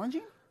that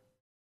challenging?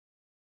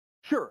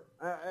 Sure,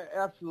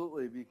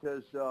 absolutely,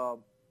 because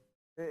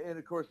and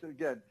of course,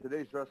 again,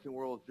 today's wrestling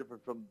world is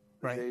different from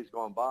the Right. days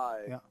gone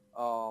by. Yeah.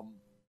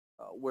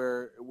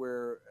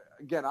 Where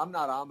again, I'm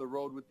not on the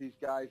road with these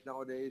guys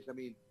nowadays. I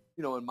mean,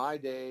 in my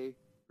day,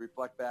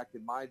 reflect back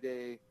in my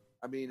day.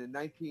 I mean, in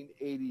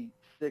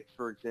 1986,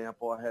 for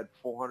example, I had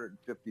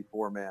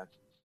 454 matches.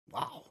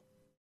 Wow.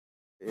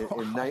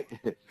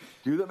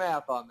 Do the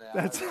math on that.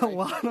 That's a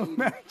lot of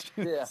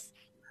matches.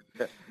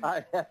 Yeah,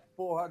 I had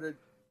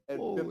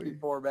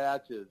 454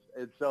 matches,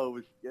 and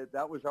so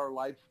that was our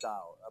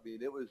lifestyle. I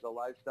mean, it was a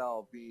lifestyle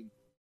of being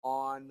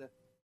on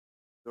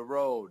the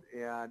road,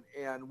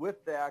 and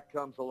with that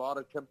comes a lot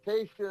of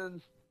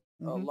temptations,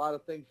 a lot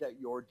of things at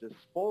your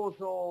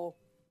disposal,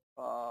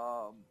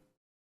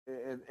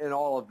 and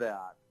all of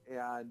that.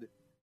 And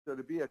so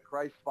to be a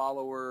Christ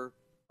follower,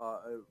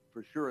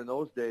 for sure in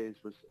those days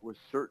was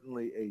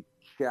certainly a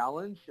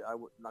challenge.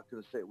 I'm not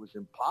going to say it was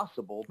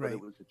impossible, but Right. it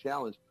was a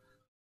challenge.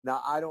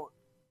 Now I don't.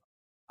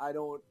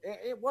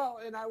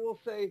 And I will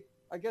say,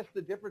 I guess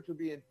the difference would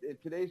be in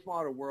today's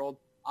modern world.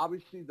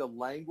 Obviously, the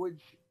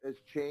language has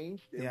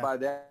changed, and by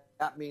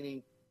that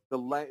meaning the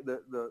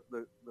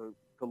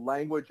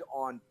language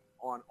on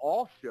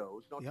all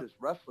shows, not just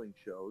wrestling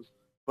shows,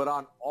 but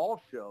on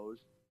all shows.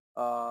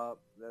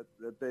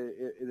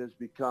 It has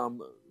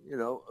become,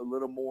 a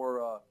little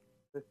more.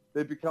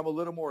 They've become a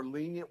little more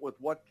lenient with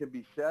what can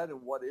be said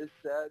and what is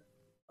said.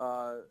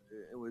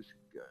 It was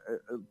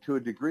to a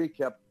degree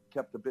kept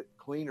a bit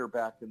cleaner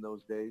back in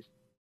those days.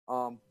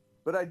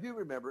 But I do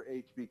remember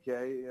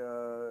HBK,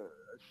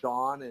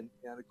 Sean, and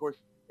of course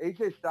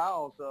AJ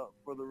Styles.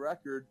 For the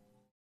record,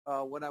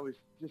 when I was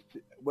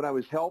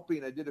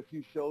helping, I did a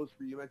few shows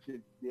for, you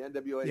mentioned the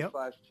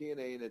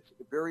NWA/TNA, and it's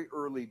very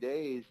early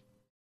days.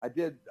 I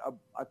did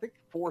I think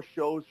 4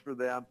 shows for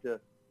them to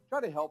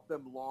try to help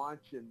them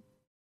launch, and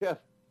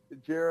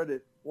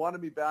Jared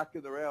wanted me back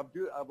in the ring.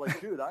 I'm like,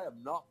 dude, I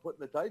am not putting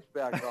the tights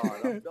back on.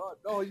 I'm done.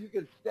 No, you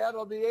can stand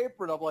on the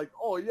apron. I'm like,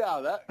 oh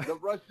yeah, the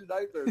Russian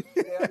Nightmare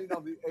standing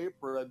on the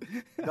apron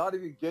and not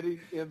even getting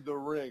in the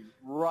ring,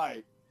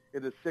 right,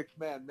 in a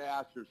 6-man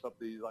match or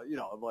something. He's like,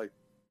 I'm like,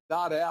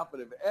 not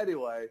happening. But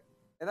anyway,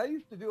 and I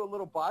used to do a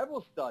little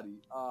Bible study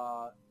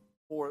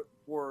for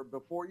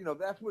before,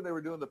 that's when they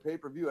were doing the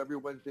pay-per-view every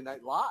Wednesday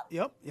night live.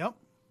 Yep.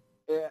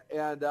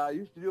 And I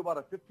used to do about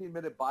a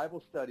 15-minute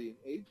Bible study, and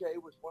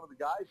AJ was one of the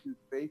guys who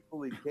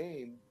faithfully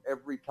came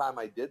every time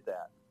I did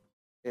that.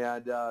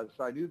 And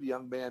so I knew the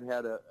young man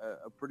had a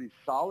pretty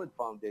solid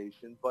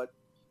foundation, but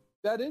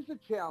that is a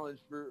challenge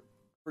for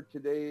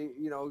today,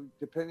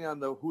 depending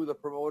on who the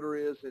promoter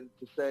is, and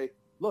to say,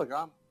 look,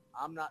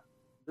 I'm not,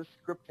 this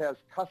script has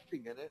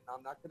cussing in it, and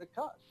I'm not going to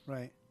cuss.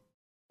 Right.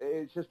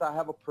 It's just I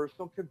have a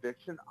personal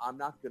conviction I'm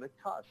not going to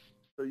cuss.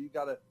 So you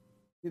got to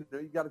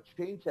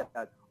change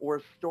that, or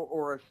a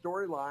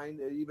storyline,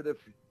 even if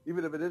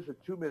it is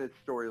a 2-minute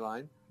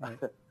storyline, right.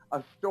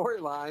 A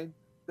storyline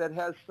that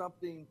has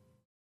something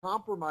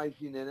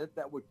compromising in it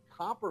that would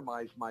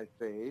compromise my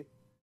faith,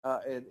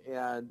 and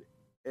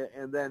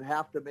then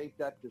have to make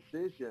that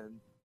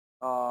decision,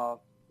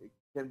 it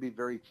can be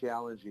very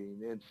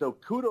challenging. And so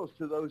kudos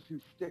to those who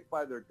stick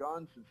by their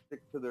guns and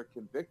stick to their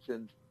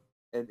convictions,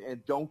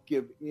 and don't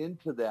give in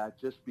to that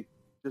just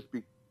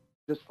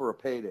for a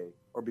payday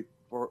or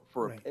for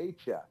right. a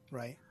paycheck.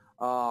 Right.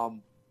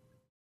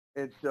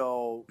 And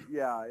so,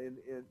 yeah,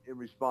 in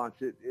response,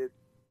 it's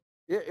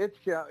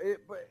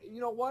but you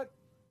know what?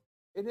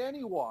 In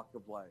any walk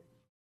of life,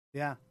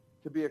 yeah,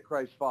 to be a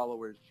Christ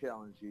follower is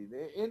challenging.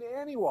 In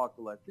any walk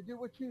of life, to do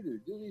what you do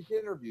these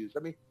interviews.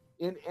 I mean,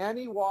 in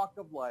any walk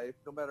of life,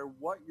 no matter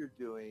what you're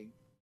doing,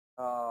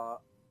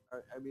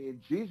 I mean,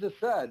 Jesus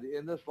said,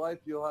 in this life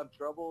you'll have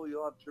trouble,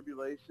 you'll have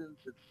tribulations.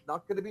 It's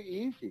not going to be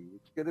easy.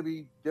 It's going to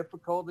be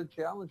difficult and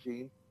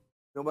challenging,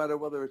 no matter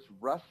whether it's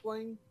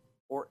wrestling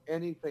or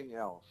anything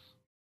else.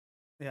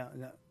 Yeah.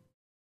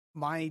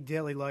 My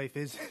daily life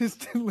is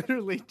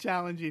literally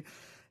challenging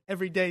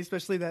every day,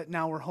 especially that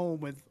now we're home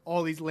with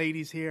all these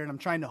ladies here, and I'm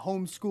trying to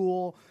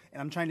homeschool,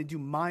 and I'm trying to do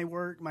my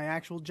work, my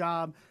actual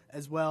job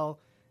as well.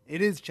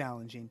 It is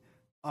challenging.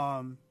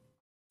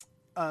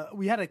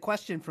 We had a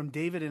question from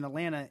David in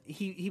Atlanta.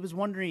 He was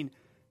wondering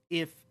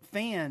if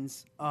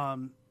fans,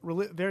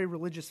 very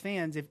religious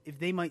fans, if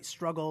they might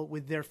struggle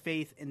with their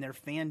faith and their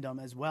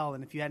fandom as well,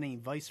 and if you had any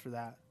advice for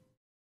that.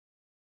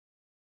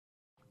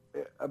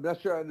 I'm not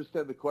sure I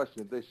understand the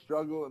question. If they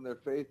struggle in their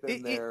faith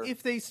and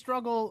if they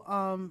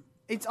struggle,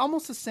 it's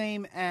almost the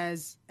same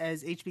as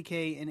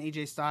HBK and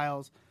AJ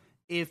Styles.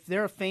 if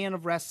they're a fan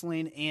of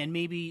wrestling and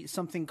maybe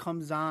something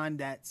comes on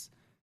that's,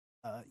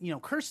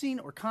 cursing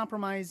or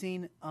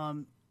compromising,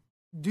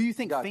 do you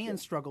think Gotcha.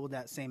 fans struggle with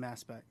that same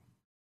aspect?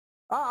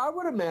 I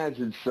would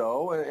imagine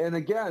so. And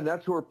again,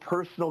 that's where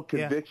personal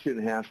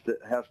conviction has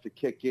to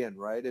kick in,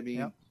 right? I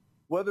mean,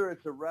 whether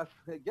it's a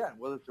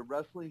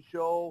wrestling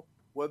show,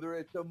 whether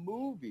it's a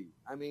movie,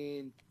 I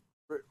mean,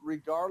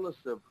 regardless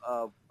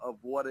of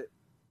what it,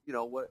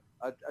 what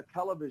a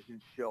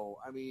television show,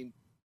 I mean,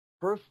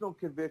 personal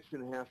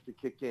conviction has to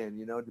kick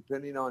in,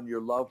 depending on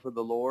your love for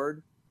the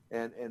Lord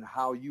and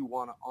how you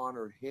want to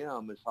honor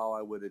him is how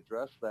I would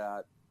address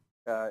that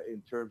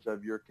in terms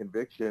of your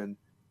conviction,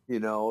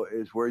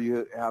 is where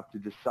you have to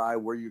decide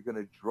where you're going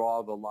to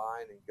draw the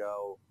line and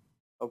go,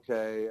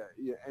 okay,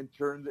 and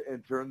turn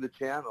the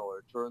channel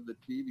or turn the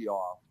TV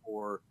off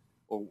or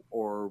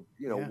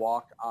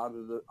walk out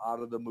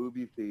of the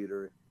movie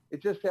theater.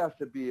 It just has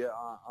to be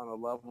on a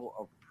level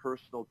of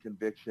personal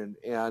conviction.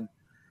 And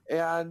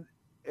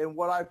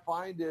what I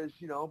find is,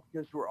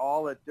 because we're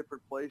all at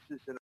different places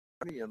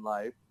in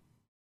life,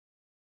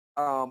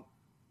 some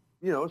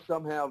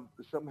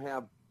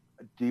have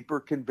deeper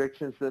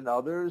convictions than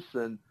others,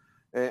 and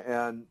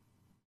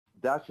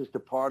that's just a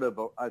part of,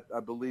 I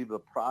believe, the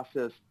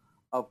process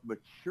of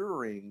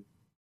maturing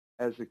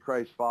as a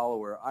Christ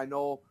follower. I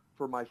know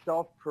for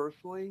myself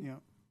personally, the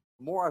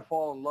more I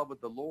fall in love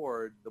with the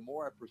Lord, the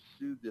more I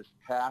pursue this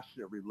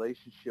passionate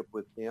relationship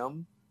with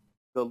him,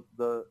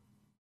 the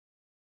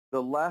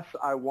less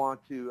I want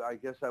to, I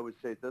guess I would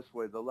say it this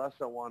way, the less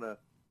I want to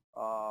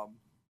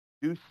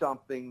do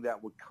something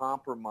that would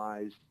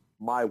compromise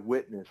my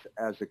witness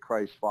as a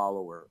Christ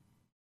follower.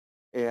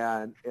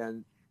 And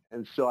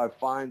so I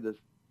find this,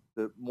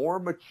 the more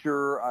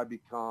mature I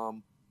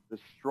become, the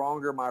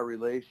stronger my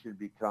relation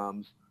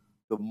becomes,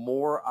 the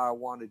more I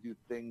want to do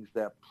things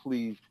that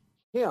pleased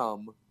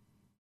him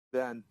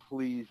than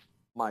please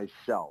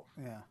myself.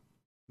 Yeah,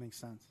 makes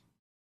sense.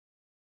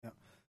 Yeah.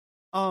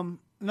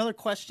 Another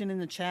question in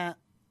the chat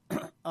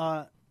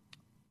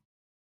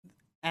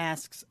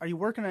asks, are you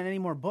working on any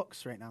more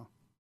books right now?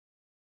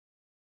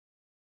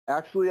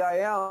 Actually, I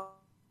am.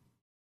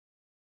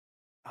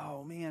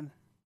 Oh, man.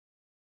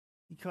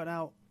 He cut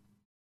out.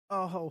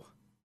 Oh,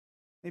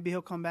 maybe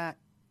he'll come back.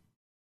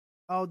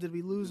 Oh, did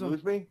we lose him?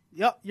 Lose me?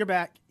 Yep, you're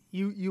back.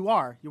 You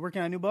are. You're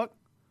working on a new book?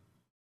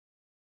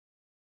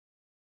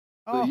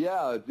 Oh.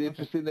 Yeah, it's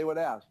interesting they would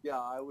ask. Yeah,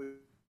 I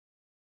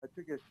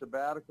took a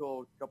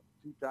sabbatical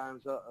two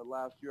times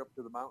last year up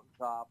to the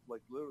mountaintop,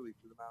 like literally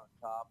to the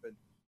mountaintop, and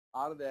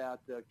out of that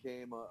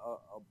came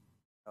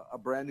a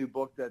brand new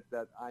book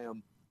that I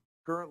am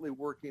currently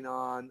working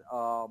on.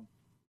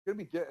 It's going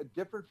to be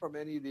different from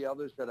any of the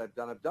others that I've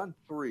done. I've done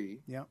 3.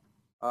 Yeah.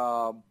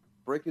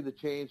 Breaking the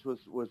Chains was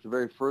the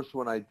very first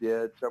one I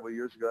did several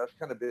years ago. That's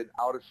kind of been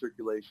out of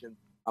circulation.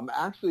 I'm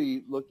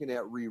actually looking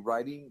at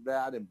rewriting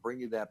that and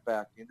bringing that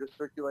back into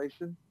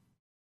circulation.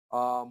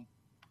 I'm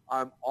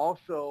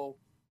also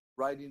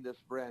writing this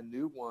brand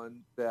new one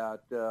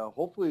that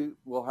hopefully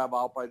we'll have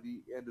out by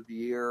the end of the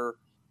year.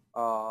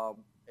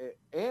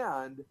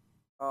 And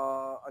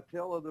A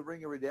Tale of the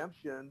Ring of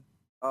Redemption.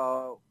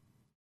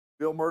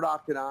 Bill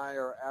Murdoch and I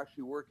are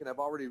actually working. I've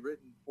already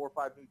written 4 or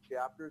 5 new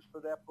chapters for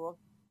that book.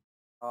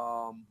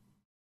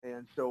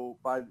 And so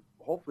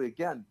hopefully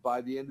again,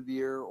 by the end of the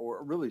year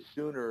or really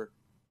sooner,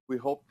 we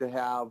hope to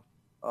have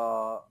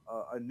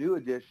a new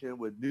edition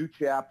with new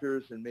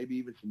chapters and maybe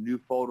even some new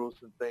photos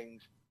and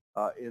things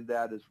in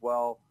that as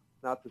well.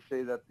 Not to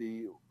say that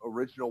the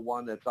original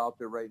one that's out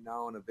there right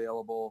now and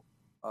available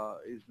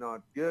is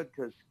not good,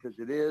 because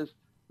it is.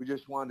 We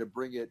just wanted to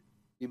bring it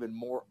even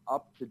more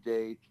up to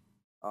date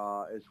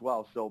as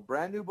well. So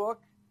brand new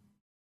book,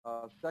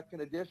 second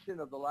edition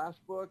of the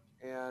last book,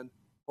 and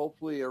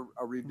hopefully a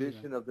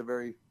revision of the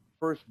very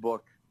first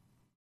book.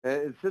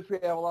 And since we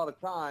have a lot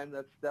of time,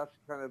 that's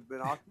kind of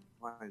been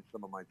occupying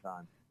some of my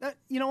time.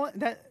 You know what?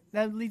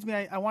 That leads me.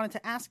 I wanted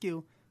to ask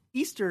you.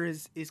 Easter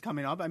is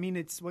coming up. I mean,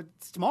 it's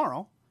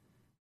tomorrow.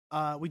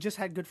 We just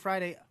had Good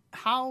Friday.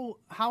 How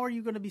are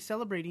you going to be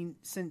celebrating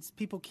since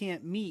people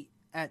can't meet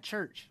at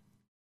church?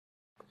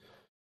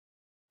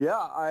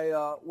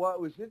 Yeah, well, it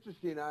was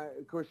interesting. I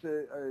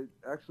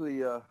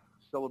actually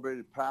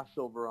celebrated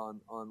Passover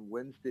on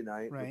Wednesday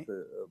night with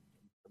a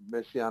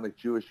Messianic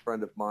Jewish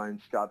friend of mine,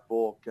 Scott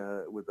Volk,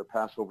 with the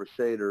Passover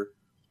Seder,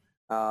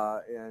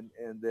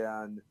 and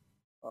then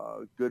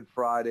Good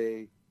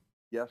Friday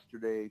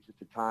yesterday,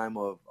 just a time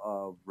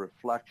of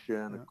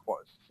reflection,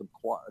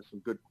 some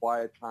good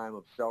quiet time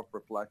of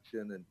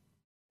self-reflection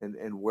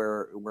and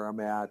where I'm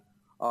at.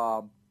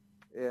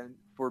 And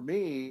for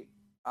me,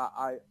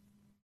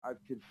 I've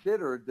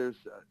considered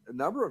there's a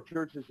number of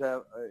churches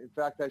have. In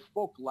fact, I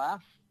spoke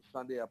last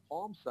Sunday at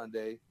Palm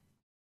Sunday,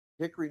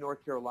 Hickory,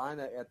 North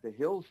Carolina, at the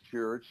Hills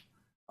Church,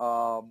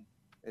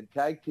 and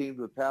tag teamed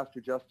with Pastor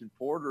Justin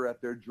Porter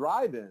at their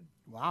drive-in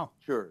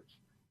church.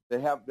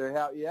 They have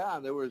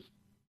and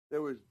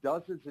there was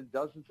dozens and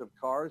dozens of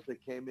cars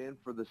that came in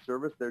for the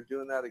service. They're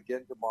doing that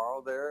again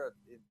tomorrow there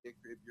in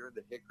Hickory. If you're in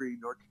the Hickory,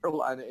 North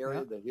Carolina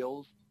area, the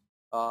Hills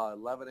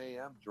 11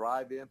 a.m.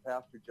 Drive in.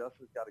 Pastor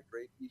Justin's got a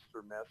great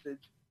Easter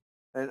message.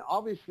 And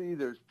obviously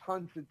there's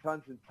tons and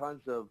tons and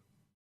tons of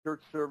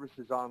church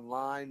services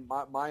online.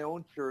 My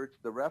own church,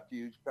 The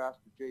Refuge,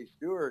 Pastor Jay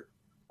Stewart,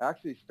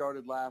 actually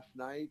started last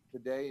night,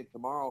 today, and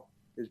tomorrow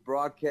is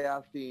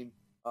broadcasting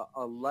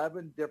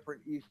 11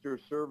 different Easter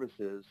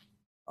services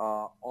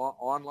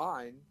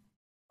online,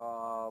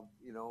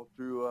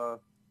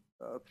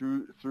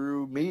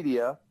 through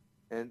media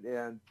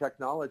and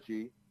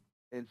technology.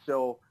 And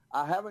so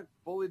I haven't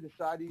fully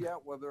decided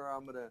yet whether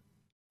I'm going to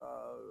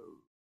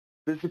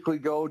physically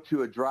go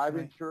to a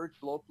drive-in church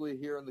locally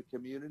here in the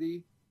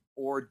community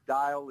or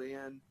dial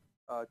in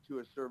to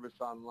a service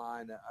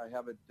online. I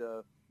haven't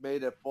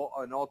made a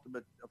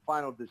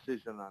final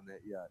decision on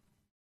that yet.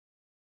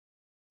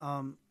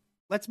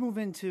 Let's move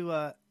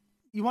into,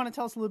 you want to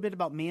tell us a little bit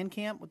about Man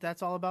Camp, what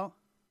that's all about?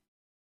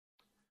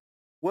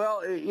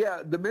 Well,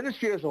 the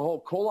ministry as a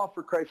whole, Koloff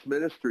for Christ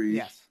Ministries.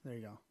 Yes, there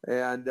you go.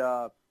 And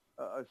a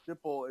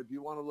simple, if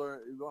you want to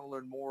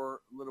learn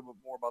more, a little bit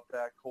more about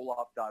that,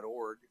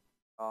 koloff.org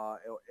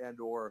and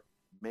or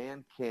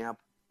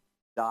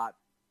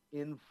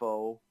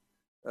mancamp.info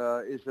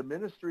is a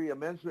ministry, a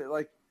men's,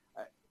 like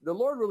the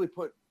Lord really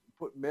put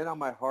men on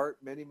my heart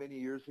many, many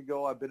years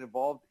ago. I've been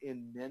involved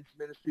in men's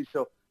ministry.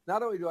 So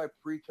not only do I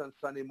preach on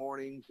Sunday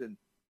mornings and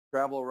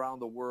travel around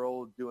the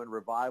world doing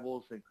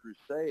revivals and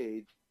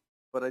crusades,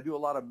 but I do a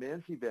lot of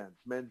men's events,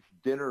 men's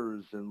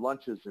dinners and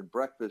lunches and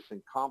breakfasts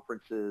and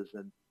conferences.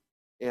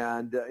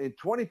 And in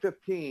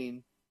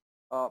 2015,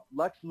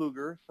 Lex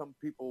Luger, some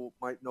people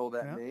might know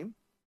that name,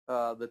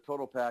 the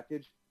Total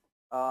Package,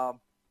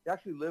 he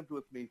actually lived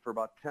with me for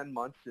about 10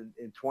 months in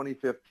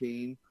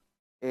 2015.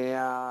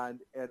 And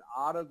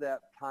out of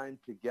that time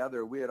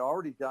together, we had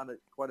already done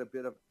quite a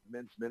bit of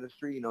men's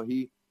ministry. You know,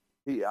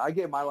 I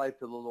gave my life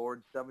to the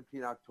Lord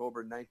 17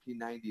 October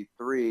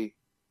 1993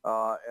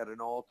 at an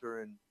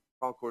altar in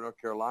Concord, North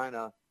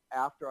Carolina,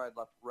 after I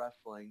left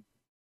wrestling,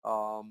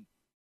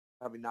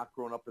 having not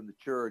grown up in the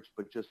church,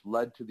 but just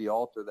led to the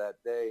altar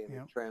that day, and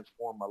it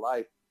transformed my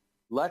life.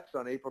 Lex,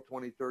 on April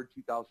 23rd,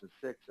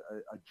 2006,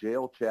 a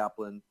jail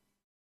chaplain,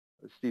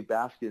 Steve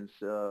Baskins,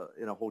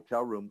 in a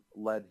hotel room,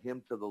 led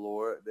him to the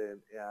Lord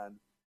and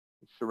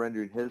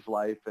surrendering his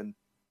life. And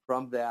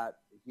from that,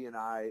 he and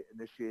I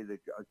initiated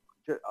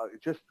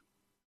just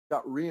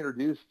got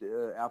reintroduced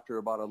after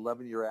about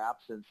 11-year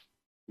absence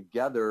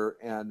together,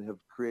 and have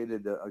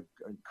created an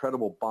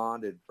incredible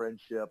bond and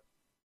friendship.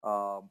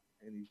 And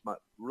he's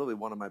really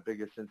one of my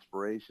biggest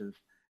inspirations.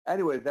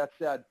 Anyway, that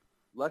said,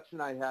 Lex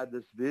and I had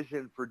this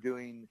vision for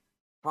doing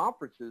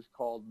conferences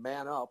called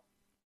Man Up,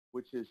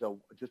 which is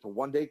just a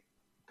one-day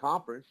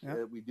conference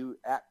that we do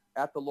at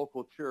the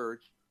local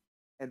church.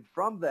 And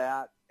from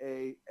that,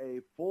 a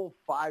full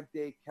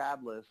 5-day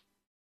catalyst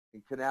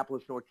in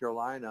Kannapolis, North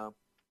Carolina,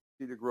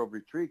 Cedar Grove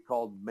Retreat,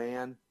 called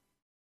Man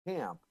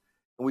Camp.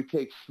 And we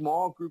take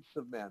small groups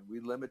of men. We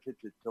limit it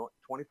to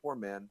 24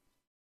 men,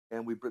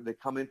 and they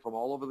come in from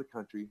all over the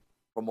country,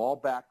 from all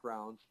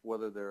backgrounds,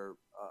 whether they're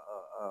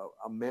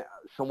a man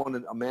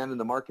in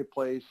the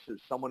marketplace,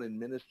 someone in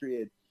ministry.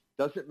 It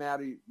doesn't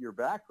matter your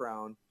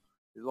background,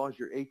 as long as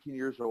you're 18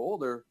 years or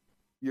older.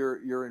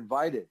 You're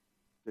invited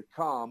to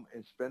come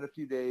and spend a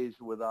few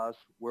days with us,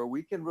 where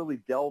we can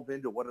really delve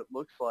into what it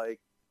looks like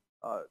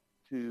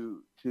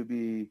to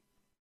be,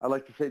 I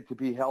like to say, to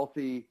be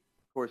healthy.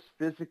 Of course,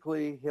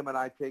 physically, him and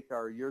I take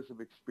our years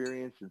of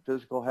experience in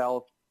physical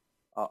health,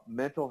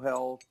 mental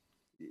health,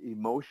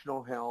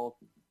 emotional health,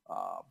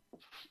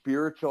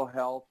 spiritual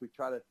health. We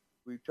try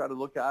to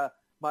look at,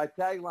 my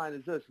tagline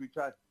is this: we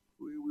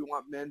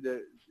want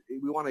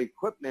to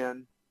equip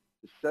men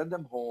to send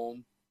them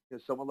home,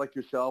 someone like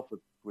yourself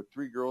with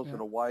 3 girls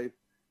and a wife,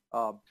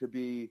 to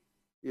be,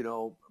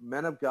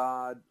 men of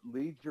God,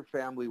 lead your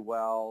family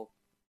well,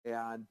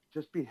 and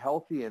just be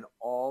healthy in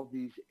all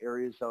these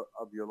areas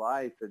of your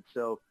life. And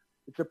so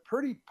it's a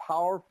pretty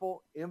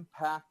powerful,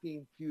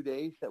 impacting few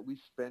days that we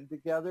spend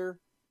together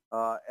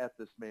at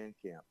this Man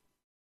Camp.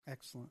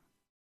 Excellent.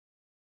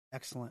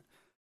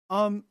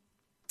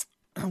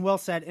 Well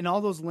said. And all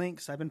those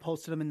links, I've been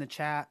posting them in the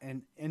chat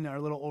and in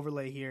our little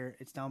overlay here.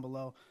 It's down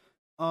below.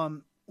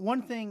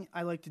 One thing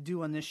I like to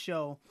do on this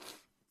show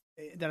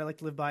that I like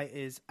to live by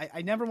is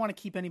I never want to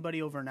keep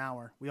anybody over an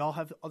hour. We all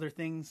have other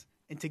things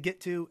and to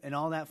get to and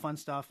all that fun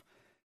stuff.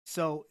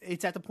 So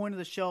it's at the point of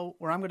the show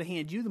where I'm going to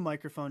hand you the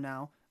microphone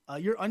now.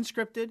 You're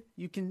unscripted.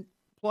 You can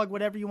plug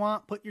whatever you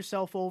want, put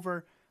yourself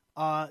over.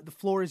 The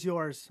floor is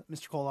yours,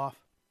 Mr. Koloff.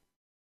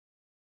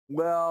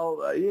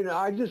 Well,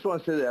 I just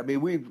want to say that. I mean,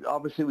 we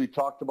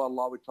talked about a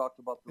lot. We talked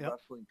about the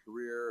wrestling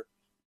career.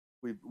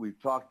 We've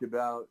talked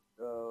about,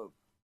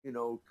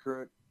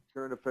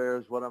 current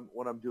affairs, what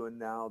I'm doing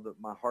now,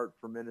 my heart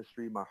for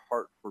ministry, my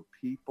heart for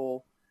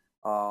people.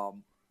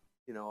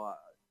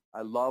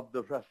 I love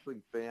the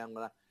wrestling fan.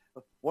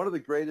 One of the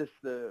greatest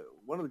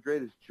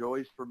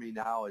joys for me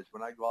now is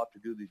when I go out to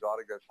do these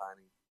autograph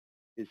signings,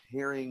 is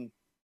hearing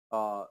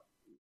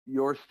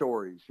your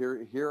stories,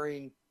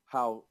 hearing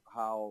how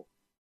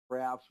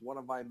perhaps one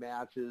of my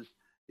matches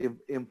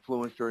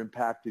influenced or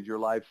impacted your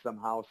life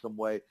somehow, some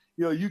way.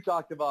 You know, you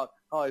talked about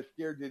how I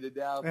scared you to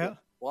death. Yeah.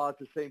 While at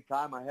the same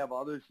time, I have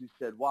others who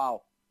said,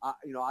 wow,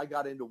 I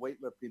got into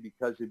weightlifting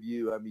because of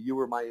you. I mean, you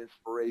were my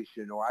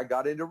inspiration, or I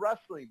got into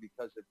wrestling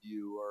because of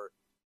you,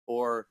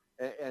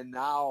 and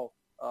now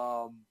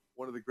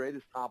one of the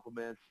greatest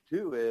compliments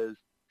too is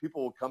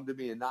people will come to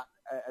me and not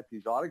at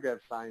these autograph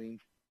signings,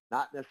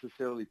 not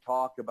necessarily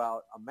talk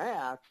about a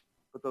match,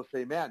 but they'll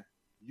say, man,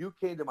 you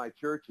came to my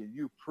church and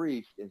you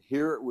preached, and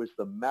here it was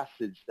the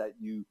message that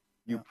you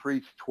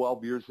preached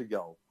 12 years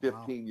ago,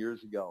 15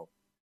 years ago,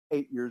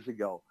 8 years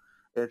ago.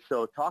 And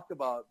so talk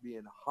about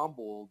being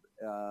humbled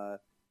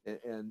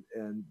and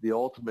the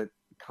ultimate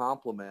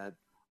compliment.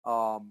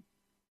 You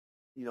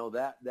know,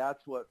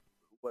 that's what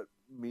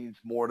means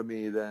more to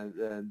me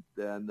than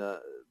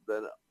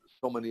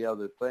so many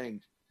other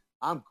things.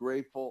 I'm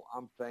grateful.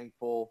 I'm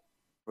thankful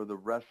for the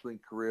wrestling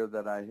career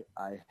that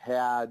I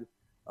had.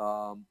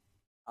 I'm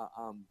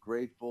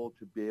grateful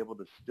to be able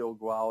to still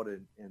go out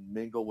and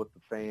mingle with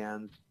the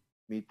fans,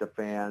 meet the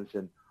fans,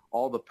 and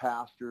all the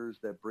pastors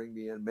that bring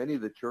me in. Many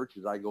of the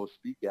churches I go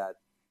speak at,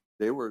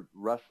 they were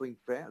wrestling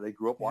fans. They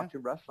grew up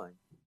watching wrestling,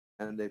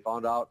 and they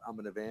found out I'm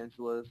an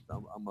evangelist.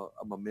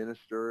 I'm a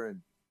minister,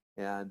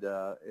 and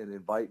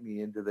invite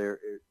me into their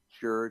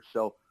church.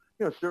 So,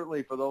 you know,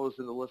 certainly for those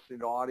in the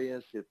listening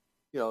audience, if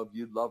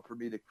you'd love for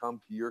me to come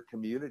to your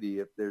community,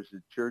 if there's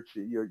a church,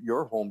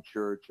 your home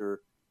church, or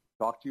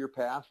talk to your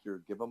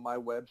pastor, give them my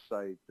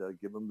website,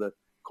 give them the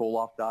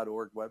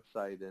koloff.org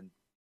website,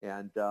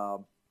 and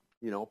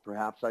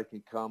perhaps I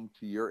can come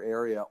to your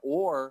area.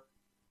 Or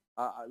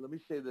let me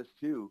say this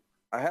too.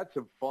 I had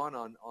some fun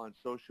on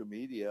social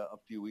media a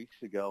few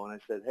weeks ago, and I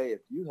said, hey,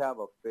 if you have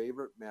a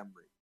favorite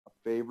memory, a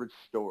favorite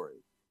story,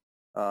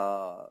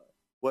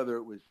 whether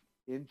it was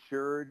in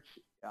church,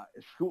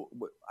 school.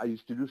 I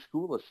used to do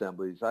school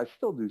assemblies. I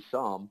still do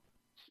some,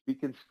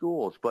 speak in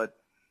schools. But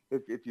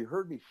if you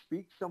heard me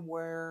speak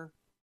somewhere,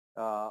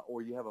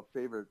 or you have a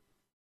favorite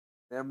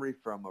memory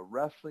from a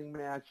wrestling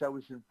match I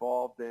was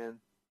involved in,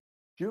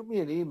 shoot me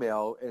an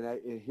email.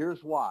 And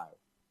here's why.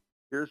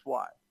 Here's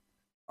why.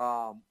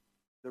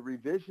 The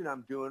revision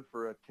I'm doing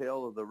for A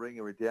Tale of the Ring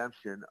of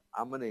Redemption,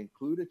 I'm going to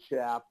include a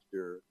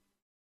chapter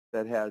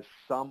that has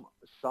some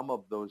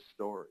of those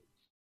stories.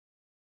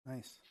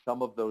 Nice.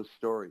 Some of those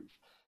stories.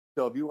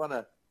 So if you want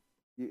to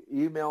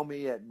email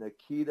me at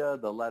Nikita,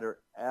 the letter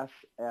S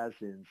as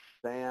in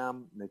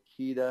Sam,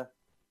 Nikita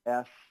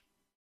S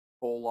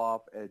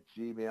Koloff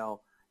 @gmail,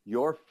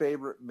 your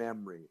favorite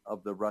memory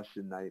of the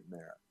Russian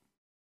Nightmare.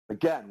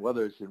 Again,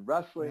 whether it's in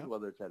wrestling,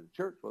 whether it's at a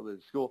church, whether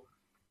it's school,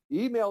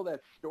 email that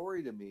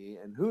story to me,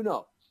 and who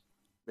knows,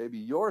 maybe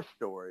your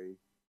story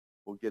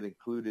will get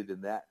included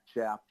in that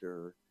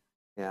chapter.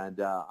 And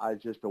I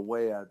just a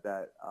way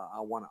that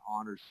I want to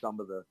honor some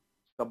of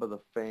the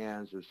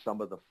fans or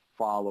some of the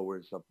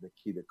followers of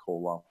Nikita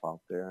Koloff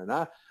out there. And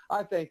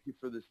I thank you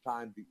for this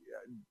time,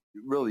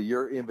 really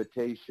your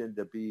invitation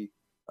to be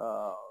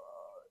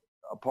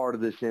a part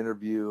of this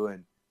interview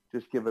and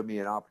just giving me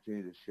an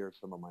opportunity to share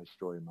some of my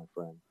story, my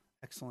friend.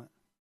 Excellent.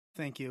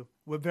 Thank you.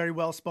 We're very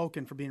well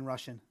spoken for being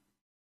Russian.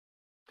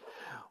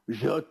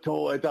 You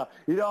know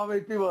how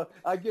many people,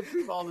 I give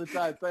people all the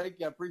time, thank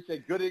you, I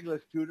appreciate good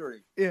English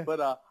tutoring. Yeah.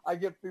 But I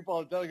give people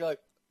all the time, like,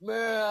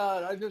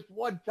 man, I just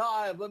one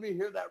time, let me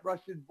hear that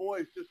Russian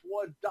voice, just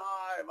one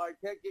time. I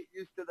can't get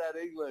used to that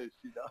English,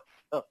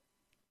 So,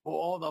 for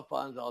all the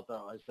fans out there,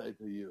 I say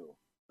to you,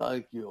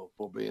 thank you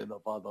for being a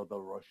part of the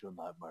Russian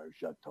Nightmare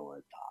Chateau.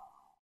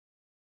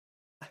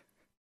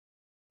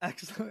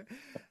 Excellent.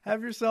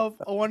 Have yourself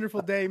a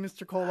wonderful day,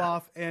 Mr.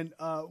 Koloff, and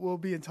we'll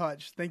be in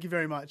touch. Thank you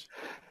very much.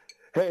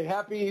 Hey,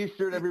 happy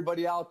Easter to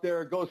everybody out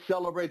there. Go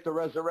celebrate the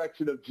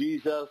resurrection of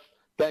Jesus.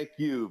 Thank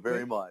you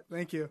very much.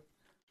 Thank you.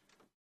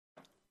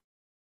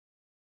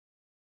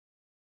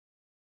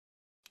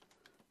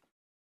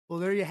 Well,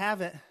 there you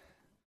have it.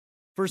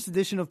 First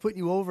edition of Putting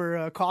You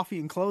Over, Coffee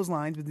and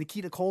Clotheslines with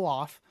Nikita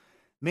Koloff.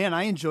 Man,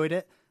 I enjoyed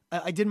it.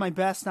 I did my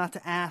best not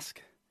to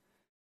ask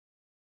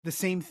the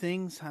same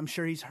things. I'm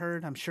sure he's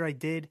heard. I'm sure I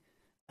did.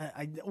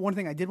 One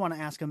thing I did want to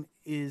ask him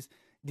is,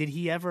 did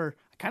he ever,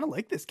 I kind of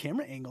like this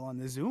camera angle on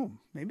the Zoom.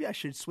 Maybe I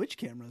should switch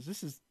cameras.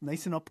 This is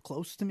nice and up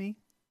close to me.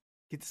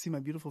 Get to see my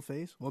beautiful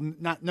face. Well,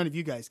 none of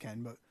you guys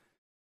can, but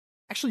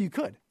actually you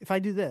could. If I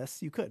do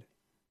this, you could.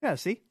 Yeah,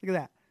 see? Look at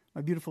that.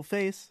 My beautiful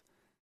face.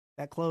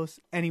 That close.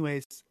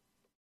 Anyways,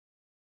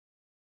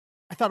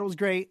 I thought it was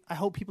great. I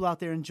hope people out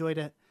there enjoyed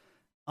it.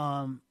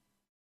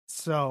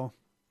 So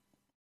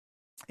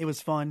it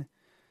was fun.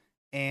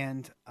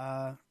 And,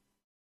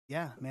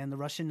 yeah, man, the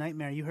Russian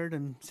Nightmare. You heard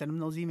him. Send him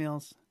those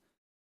emails.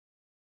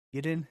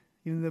 Get in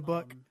the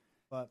book.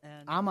 But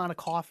I'm out of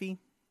coffee,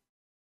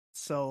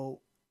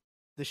 so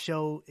the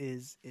show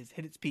is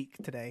hit its peak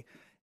today.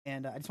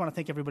 And I just want to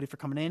thank everybody for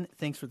coming in.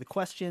 Thanks for the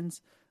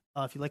questions.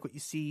 If you like what you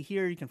see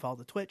here, you can follow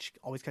the Twitch.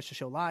 Always catch the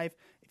show live.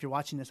 If you're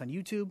watching this on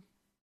YouTube,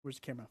 where's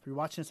the camera? If you're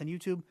watching this on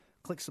YouTube,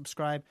 click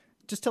subscribe.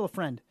 Just tell a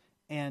friend.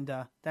 And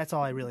that's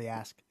all I really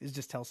ask, is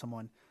just tell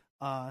someone.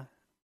 All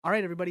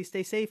right, everybody,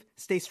 stay safe,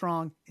 stay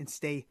strong, and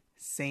stay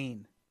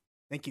insane.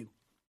 Thank you.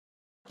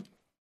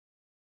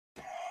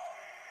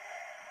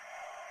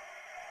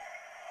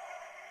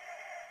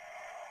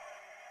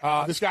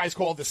 This guy's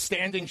called the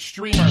Standing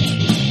Streamer.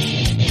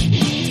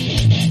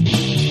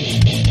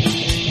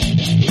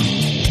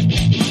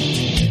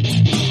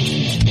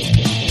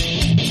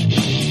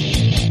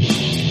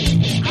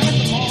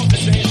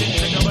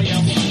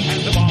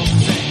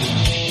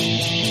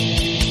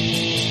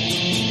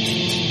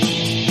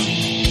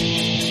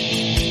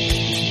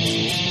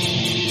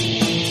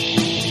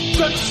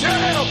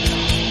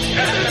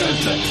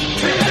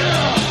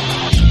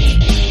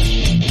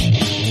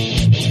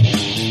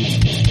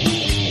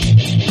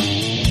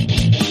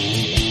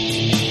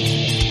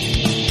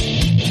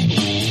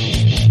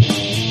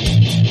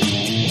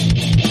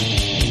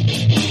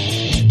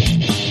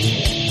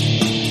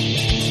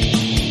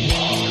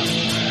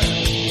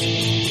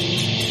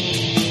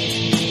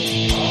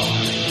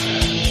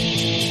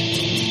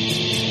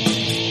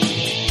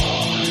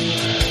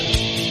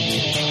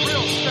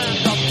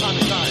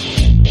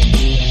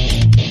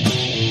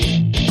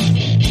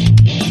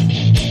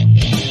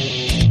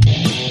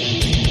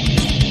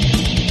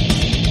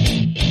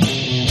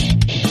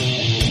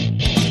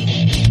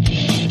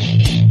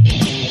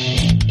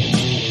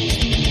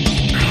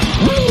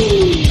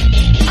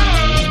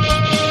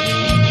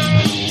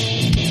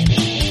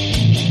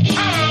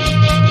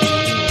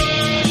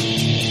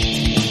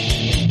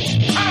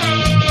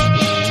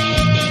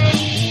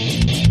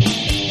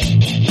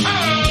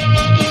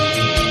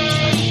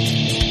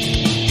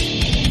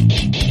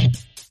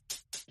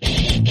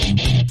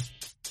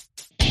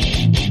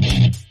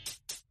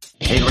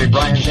 Hey,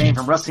 Brian Zane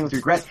from Wrestling with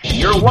Regret, and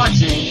you're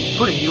watching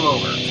Putting You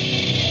Over.